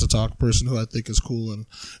Brian got to talk, a person who I think is cool and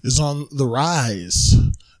is on the rise,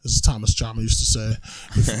 as Thomas Jama used to say.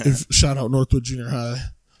 If shout out Northwood Junior High.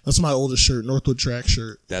 That's my oldest shirt, Northwood track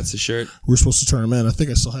shirt. That's the shirt? We're supposed to turn them in. I think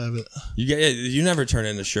I still have it. You never turn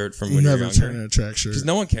in a shirt from when you're younger. Never turn in a track shirt. Because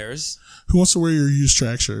no one cares. Who wants to wear your used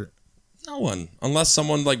track shirt? No one. Unless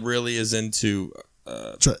someone like really is into...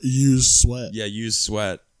 used sweat. Yeah, used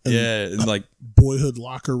sweat. And like... boyhood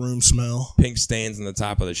locker room smell. Pink stains on the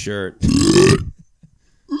top of the shirt.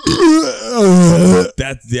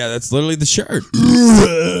 That's literally the shirt.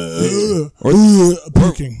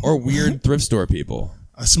 or weird thrift store people.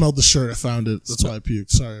 I smelled the shirt. I found it. That's why I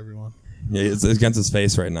puked. Sorry, everyone. Yeah, it's against his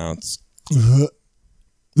face right now. It's smell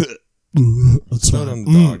it on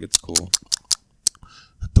the dog. It's cool.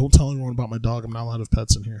 Don't tell anyone about my dog. I'm not allowed to have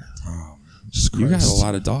pets in here. Oh, you got a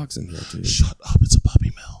lot of dogs in here, dude. Shut up. It's a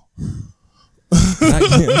puppy mill.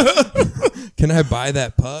 Can I buy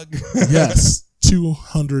that pug? Yes.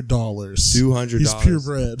 $200. $200. He's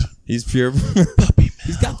purebred. He's pure. Puppy.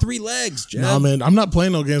 He's got 3 legs, Jeff. Nah, man, I'm not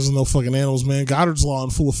playing no games with no fucking animals, man. Goddard's law in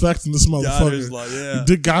full effect in this motherfucker. Goddard's law, yeah.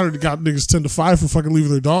 Dick Goddard got niggas 10 to 5 for fucking leaving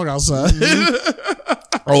their dog outside.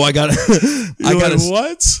 Oh, I got it.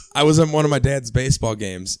 What? I was at one of my dad's baseball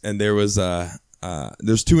games, and there was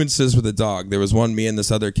there's 2 instances with a dog. There was one, me and this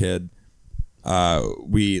other kid.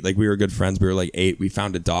 We were good friends. We were like 8. We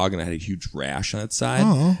found a dog and it had a huge rash on its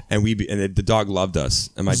side, and the dog loved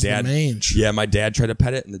us. And my dad tried to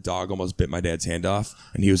pet it, and the dog almost bit my dad's hand off.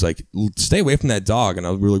 And he was like, "Stay away from that dog." And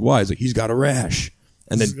we were like, "Why?" He's like, "He's got a rash."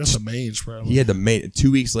 And then got the mange problem. He had the mange.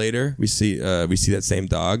 2 weeks later, we see that same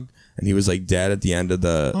dog, and he was like dead at the end of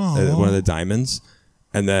the one of the diamonds.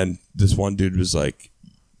 And then this one dude was like,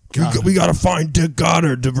 "We gotta find Dick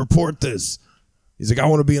Goddard to report this." He's like, "I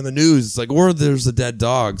want to be in the news." It's like, or there's a dead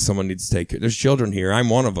dog. Someone needs to take care. There's children here. I'm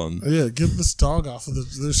one of them. Yeah, get this dog off of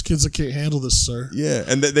this. There's kids that can't handle this, sir. Yeah,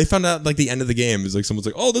 and they found out like the end of the game. It's like someone's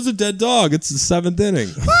like, "Oh, there's a dead dog. It's the 7th inning."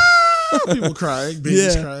 People crying,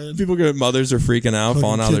 babies crying. Mothers are freaking out,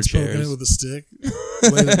 falling out of their chairs. Poking it with a stick.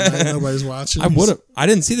 Late at night, nobody's watching. I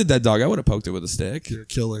didn't see the dead dog. I would have poked it with a stick. You're a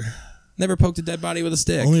killer. Never poked a dead body with a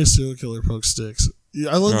stick. Only a serial killer pokes sticks.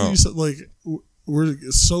 Yeah, I love that you said like. We're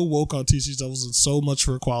so woke on TC Devils and so much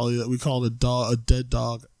for equality that we call it a dead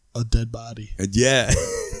dog, a dead body. Yeah.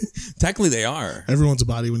 Technically they are. Everyone's a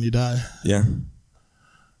body when you die. Yeah.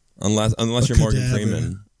 Unless you're Morgan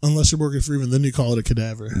Freeman. Unless you're Morgan Freeman, then you call it a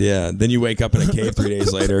cadaver. Yeah. Then you wake up in a cave 3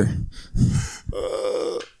 days later.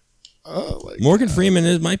 Morgan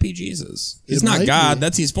Freeman might be Jesus. He's not God.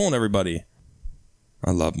 He's fooling everybody. I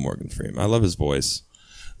love Morgan Freeman. I love his voice.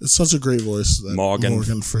 It's such a great voice. Morgan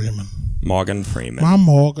Freeman. Morgan Freeman. I'm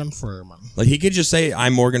Morgan Freeman. Like, he could just say,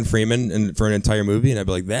 "I'm Morgan Freeman," for an entire movie, and I'd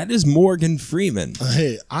be like, "That is Morgan Freeman."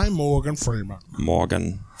 Hey, I'm Morgan Freeman.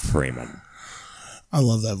 Morgan Freeman. I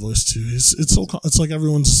love that voice too. It's like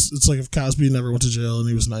it's like if Cosby never went to jail and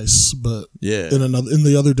he was nice, but yeah, in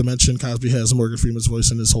the other dimension, Cosby has Morgan Freeman's voice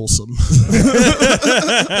and is wholesome.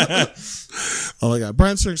 Oh my God,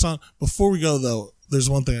 Brian Sirkson. Before we go though, there's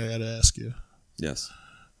one thing I got to ask you. Yes.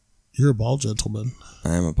 You're a bald gentleman.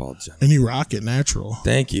 I am a bald gentleman. And you rock it natural.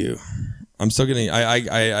 Thank you. I'm still getting...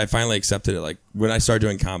 I finally accepted it. Like, when I started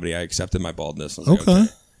doing comedy, I accepted my baldness. I was like, okay.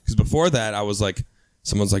 Because before that, I was like...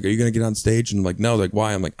 Someone's like, "Are you going to get on stage?" And I'm like, "No." They're like,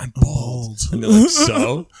 "Why?" I'm like, "I'm bald." And they're like,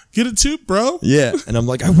 "So?" Get a toop, bro. Yeah. And I'm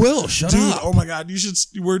like, "I will. Shut up." Oh my God. You should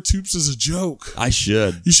wear toops as a joke. I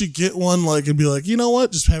should. You should get one and be like, you know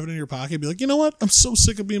what? Just have it in your pocket. Be like, you know what? I'm so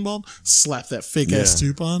sick of being bald. Slap that fake ass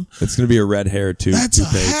toop on. It's going to be a red hair toop. That's a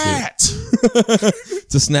hat.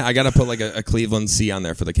 It's a snap. I got to put like a Cleveland C on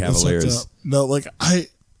there for the Cavaliers. No,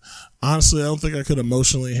 Honestly, I don't think I could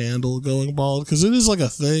emotionally handle going bald because it is like a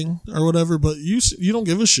thing or whatever. But you don't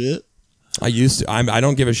give a shit. I used to. I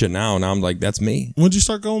don't give a shit now. Now I'm like, that's me. When'd you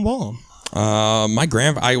start going bald? I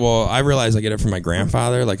realized I get it from my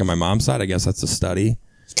grandfather. Like on my mom's side, I guess that's a study.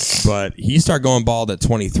 But he started going bald at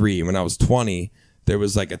 23. When I was 20, there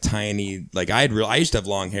was like a tiny I used to have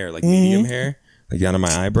long hair, like medium hair, like down on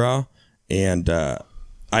my eyebrow, and I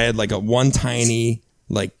had like a one tiny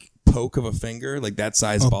poke of a finger, like that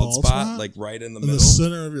size bald spot, like right in the middle, the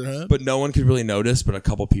center of your head. But no one could really notice, but a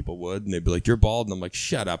couple people would, and they'd be like, "You're bald," and I'm like,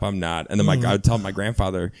 "Shut up, I'm not." And then I would tell my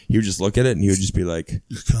grandfather, he would just look at it, and he would just be like,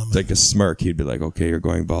 "You're coming," like a smirk. He'd be like, "Okay, you're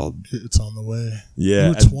going bald. It's on the way." Yeah,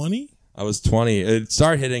 you were 20. I was 20. It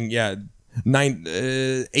started hitting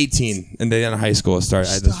 18, and then in high school I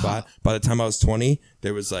started at the spot. By the time I was 20,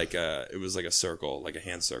 there was it was like a circle, like a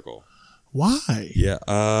hand circle. Why? Yeah.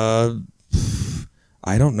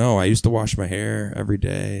 I don't know. I used to wash my hair every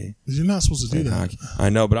day. You're not supposed to do that. Hockey. I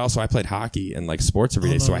know, but also I played hockey and sports every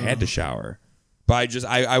day, so I had to shower. But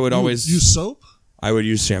I would always use soap. I would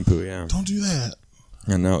use shampoo. Yeah. Don't do that.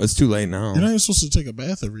 I know it's too late now. You're not even supposed to take a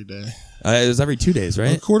bath every day. It was every 2 days,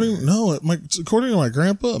 right? According to my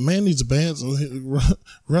grandpa, a man needs a bath. So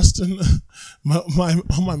resting,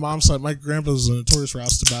 on my mom's side, my grandpa was a notorious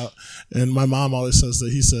roustabout, and my mom always says that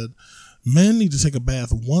he said men need to take a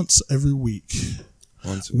bath once every week.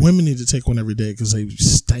 Women need to take one every day because they be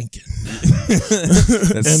stanking.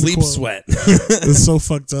 And sleep quote. Sweat. It's so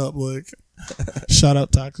fucked up. Shout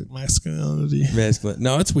out toxic masculinity.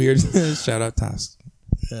 No, it's weird. Shout out toxic.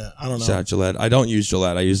 Yeah, I don't know. Shout out Gillette. I don't use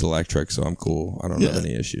Gillette. I use electric, so I'm cool. I don't have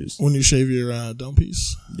any issues. When you shave your dome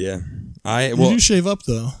piece? Yeah. You do shave up,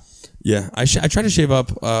 though. Yeah. I try to shave up.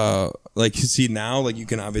 You see now, you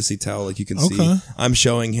can obviously tell, you can see. I'm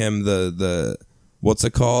showing him the what's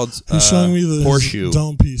it called? He's showing me the horseshoe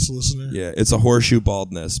dome piece, listener. Yeah, it's a horseshoe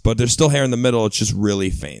baldness, but there's still hair in the middle. It's just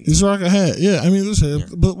really faint. He's rocking a hat. Yeah, I mean, there's hair,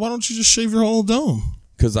 but why don't you just shave your whole dome?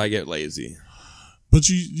 Because I get lazy. But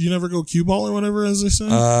you never go cue ball or whatever, as they say?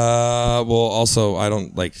 Well, also, I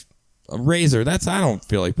don't a razor. I don't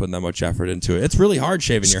feel like putting that much effort into it. It's really hard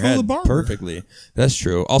shaving your head perfectly. That's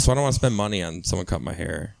true. Also, I don't want to spend money on someone cutting my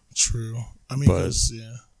hair. True. I mean,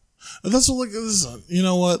 yeah. That's what, you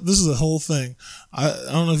know what? This is a whole thing. I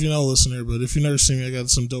don't know if you know, listener, but if you've never seen me, I got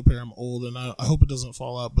some dope hair. I'm old, and I hope it doesn't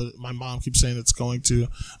fall out, but my mom keeps saying it's going to.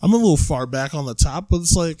 I'm a little far back on the top, but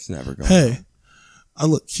it's never going hey, I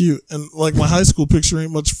look cute. And my high school picture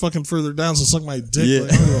ain't much fucking further down, so suck my dick. Yeah. I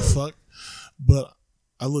don't give a fuck. But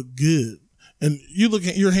I look good. And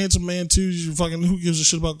you're a handsome man too. You fucking, who gives a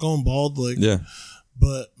shit about going bald? Yeah.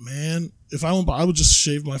 But man, if I went bald, I would just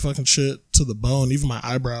shave my fucking shit to the bone, even my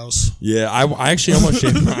eyebrows. Yeah, I actually almost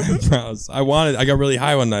shaved my eyebrows. I got really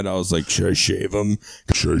high one night. I was like, should I shave them?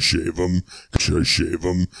 Should I shave them? Should I shave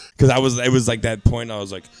them? Because it was like that point. I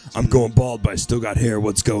was like, I'm going bald, but I still got hair.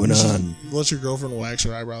 What's going on? Let your girlfriend wax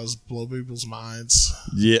your eyebrows, blow people's minds.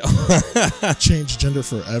 Yeah. Change gender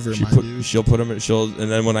forever, She'll put them, and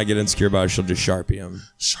then when I get insecure about it, she'll just Sharpie them.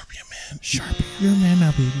 Sharpie a man. Sharpie. You're a man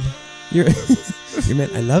now, baby. You're man.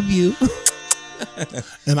 I love you.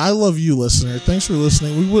 And I love you, listener. Thanks for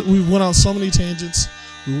listening. We went on so many tangents.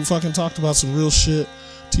 We fucking talked about some real shit.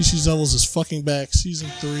 TC's Devils is fucking back. Season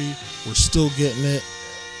 3. We're still getting it.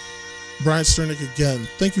 Brian Sternick again.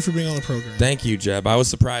 Thank you for being on the program. Thank you, Jeb. I was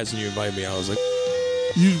surprised when you invited me. I was like,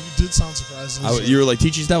 you did sound surprised. You were like,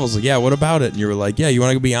 TC's Devils. Like, yeah, what about it? And you were like, yeah, you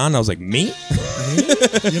want to be on? And I was like, me? Me?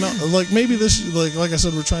 Maybe this, like I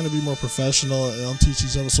said, we're trying to be more professional on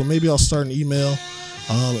TC's Devils. So maybe I'll start an email.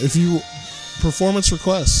 If you performance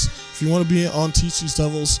requests, if you want to be on TC's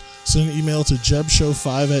Devils, send an email to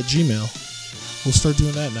jebshow5@gmail.com. We'll start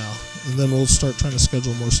doing that now, and then we'll start trying to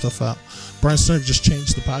schedule more stuff out. Brian Sternick just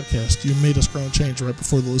changed the podcast. You made us grow and change right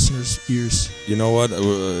before the listeners' ears. You know what?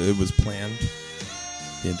 It was planned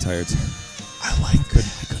the entire time. I couldn't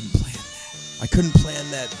plan that. I couldn't plan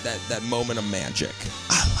that moment of magic.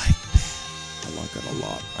 I like that. I like it a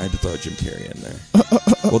lot. I had to throw Jim Carrey in there.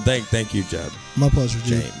 Well, thank you, Jeb. My pleasure,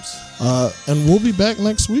 James. And we'll be back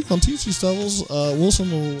next week on TC's Devils.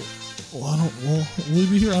 Wilson will we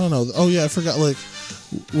be here? I don't know. Oh yeah, I forgot.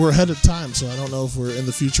 We're ahead of time, so I don't know if we're in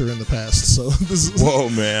the future or in the past. So this is. Whoa,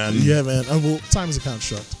 man. Yeah, man. Time is a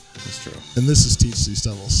construct. That's true. And this is TC's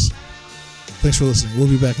Devils. Thanks for listening. We'll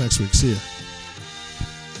be back next week. See ya.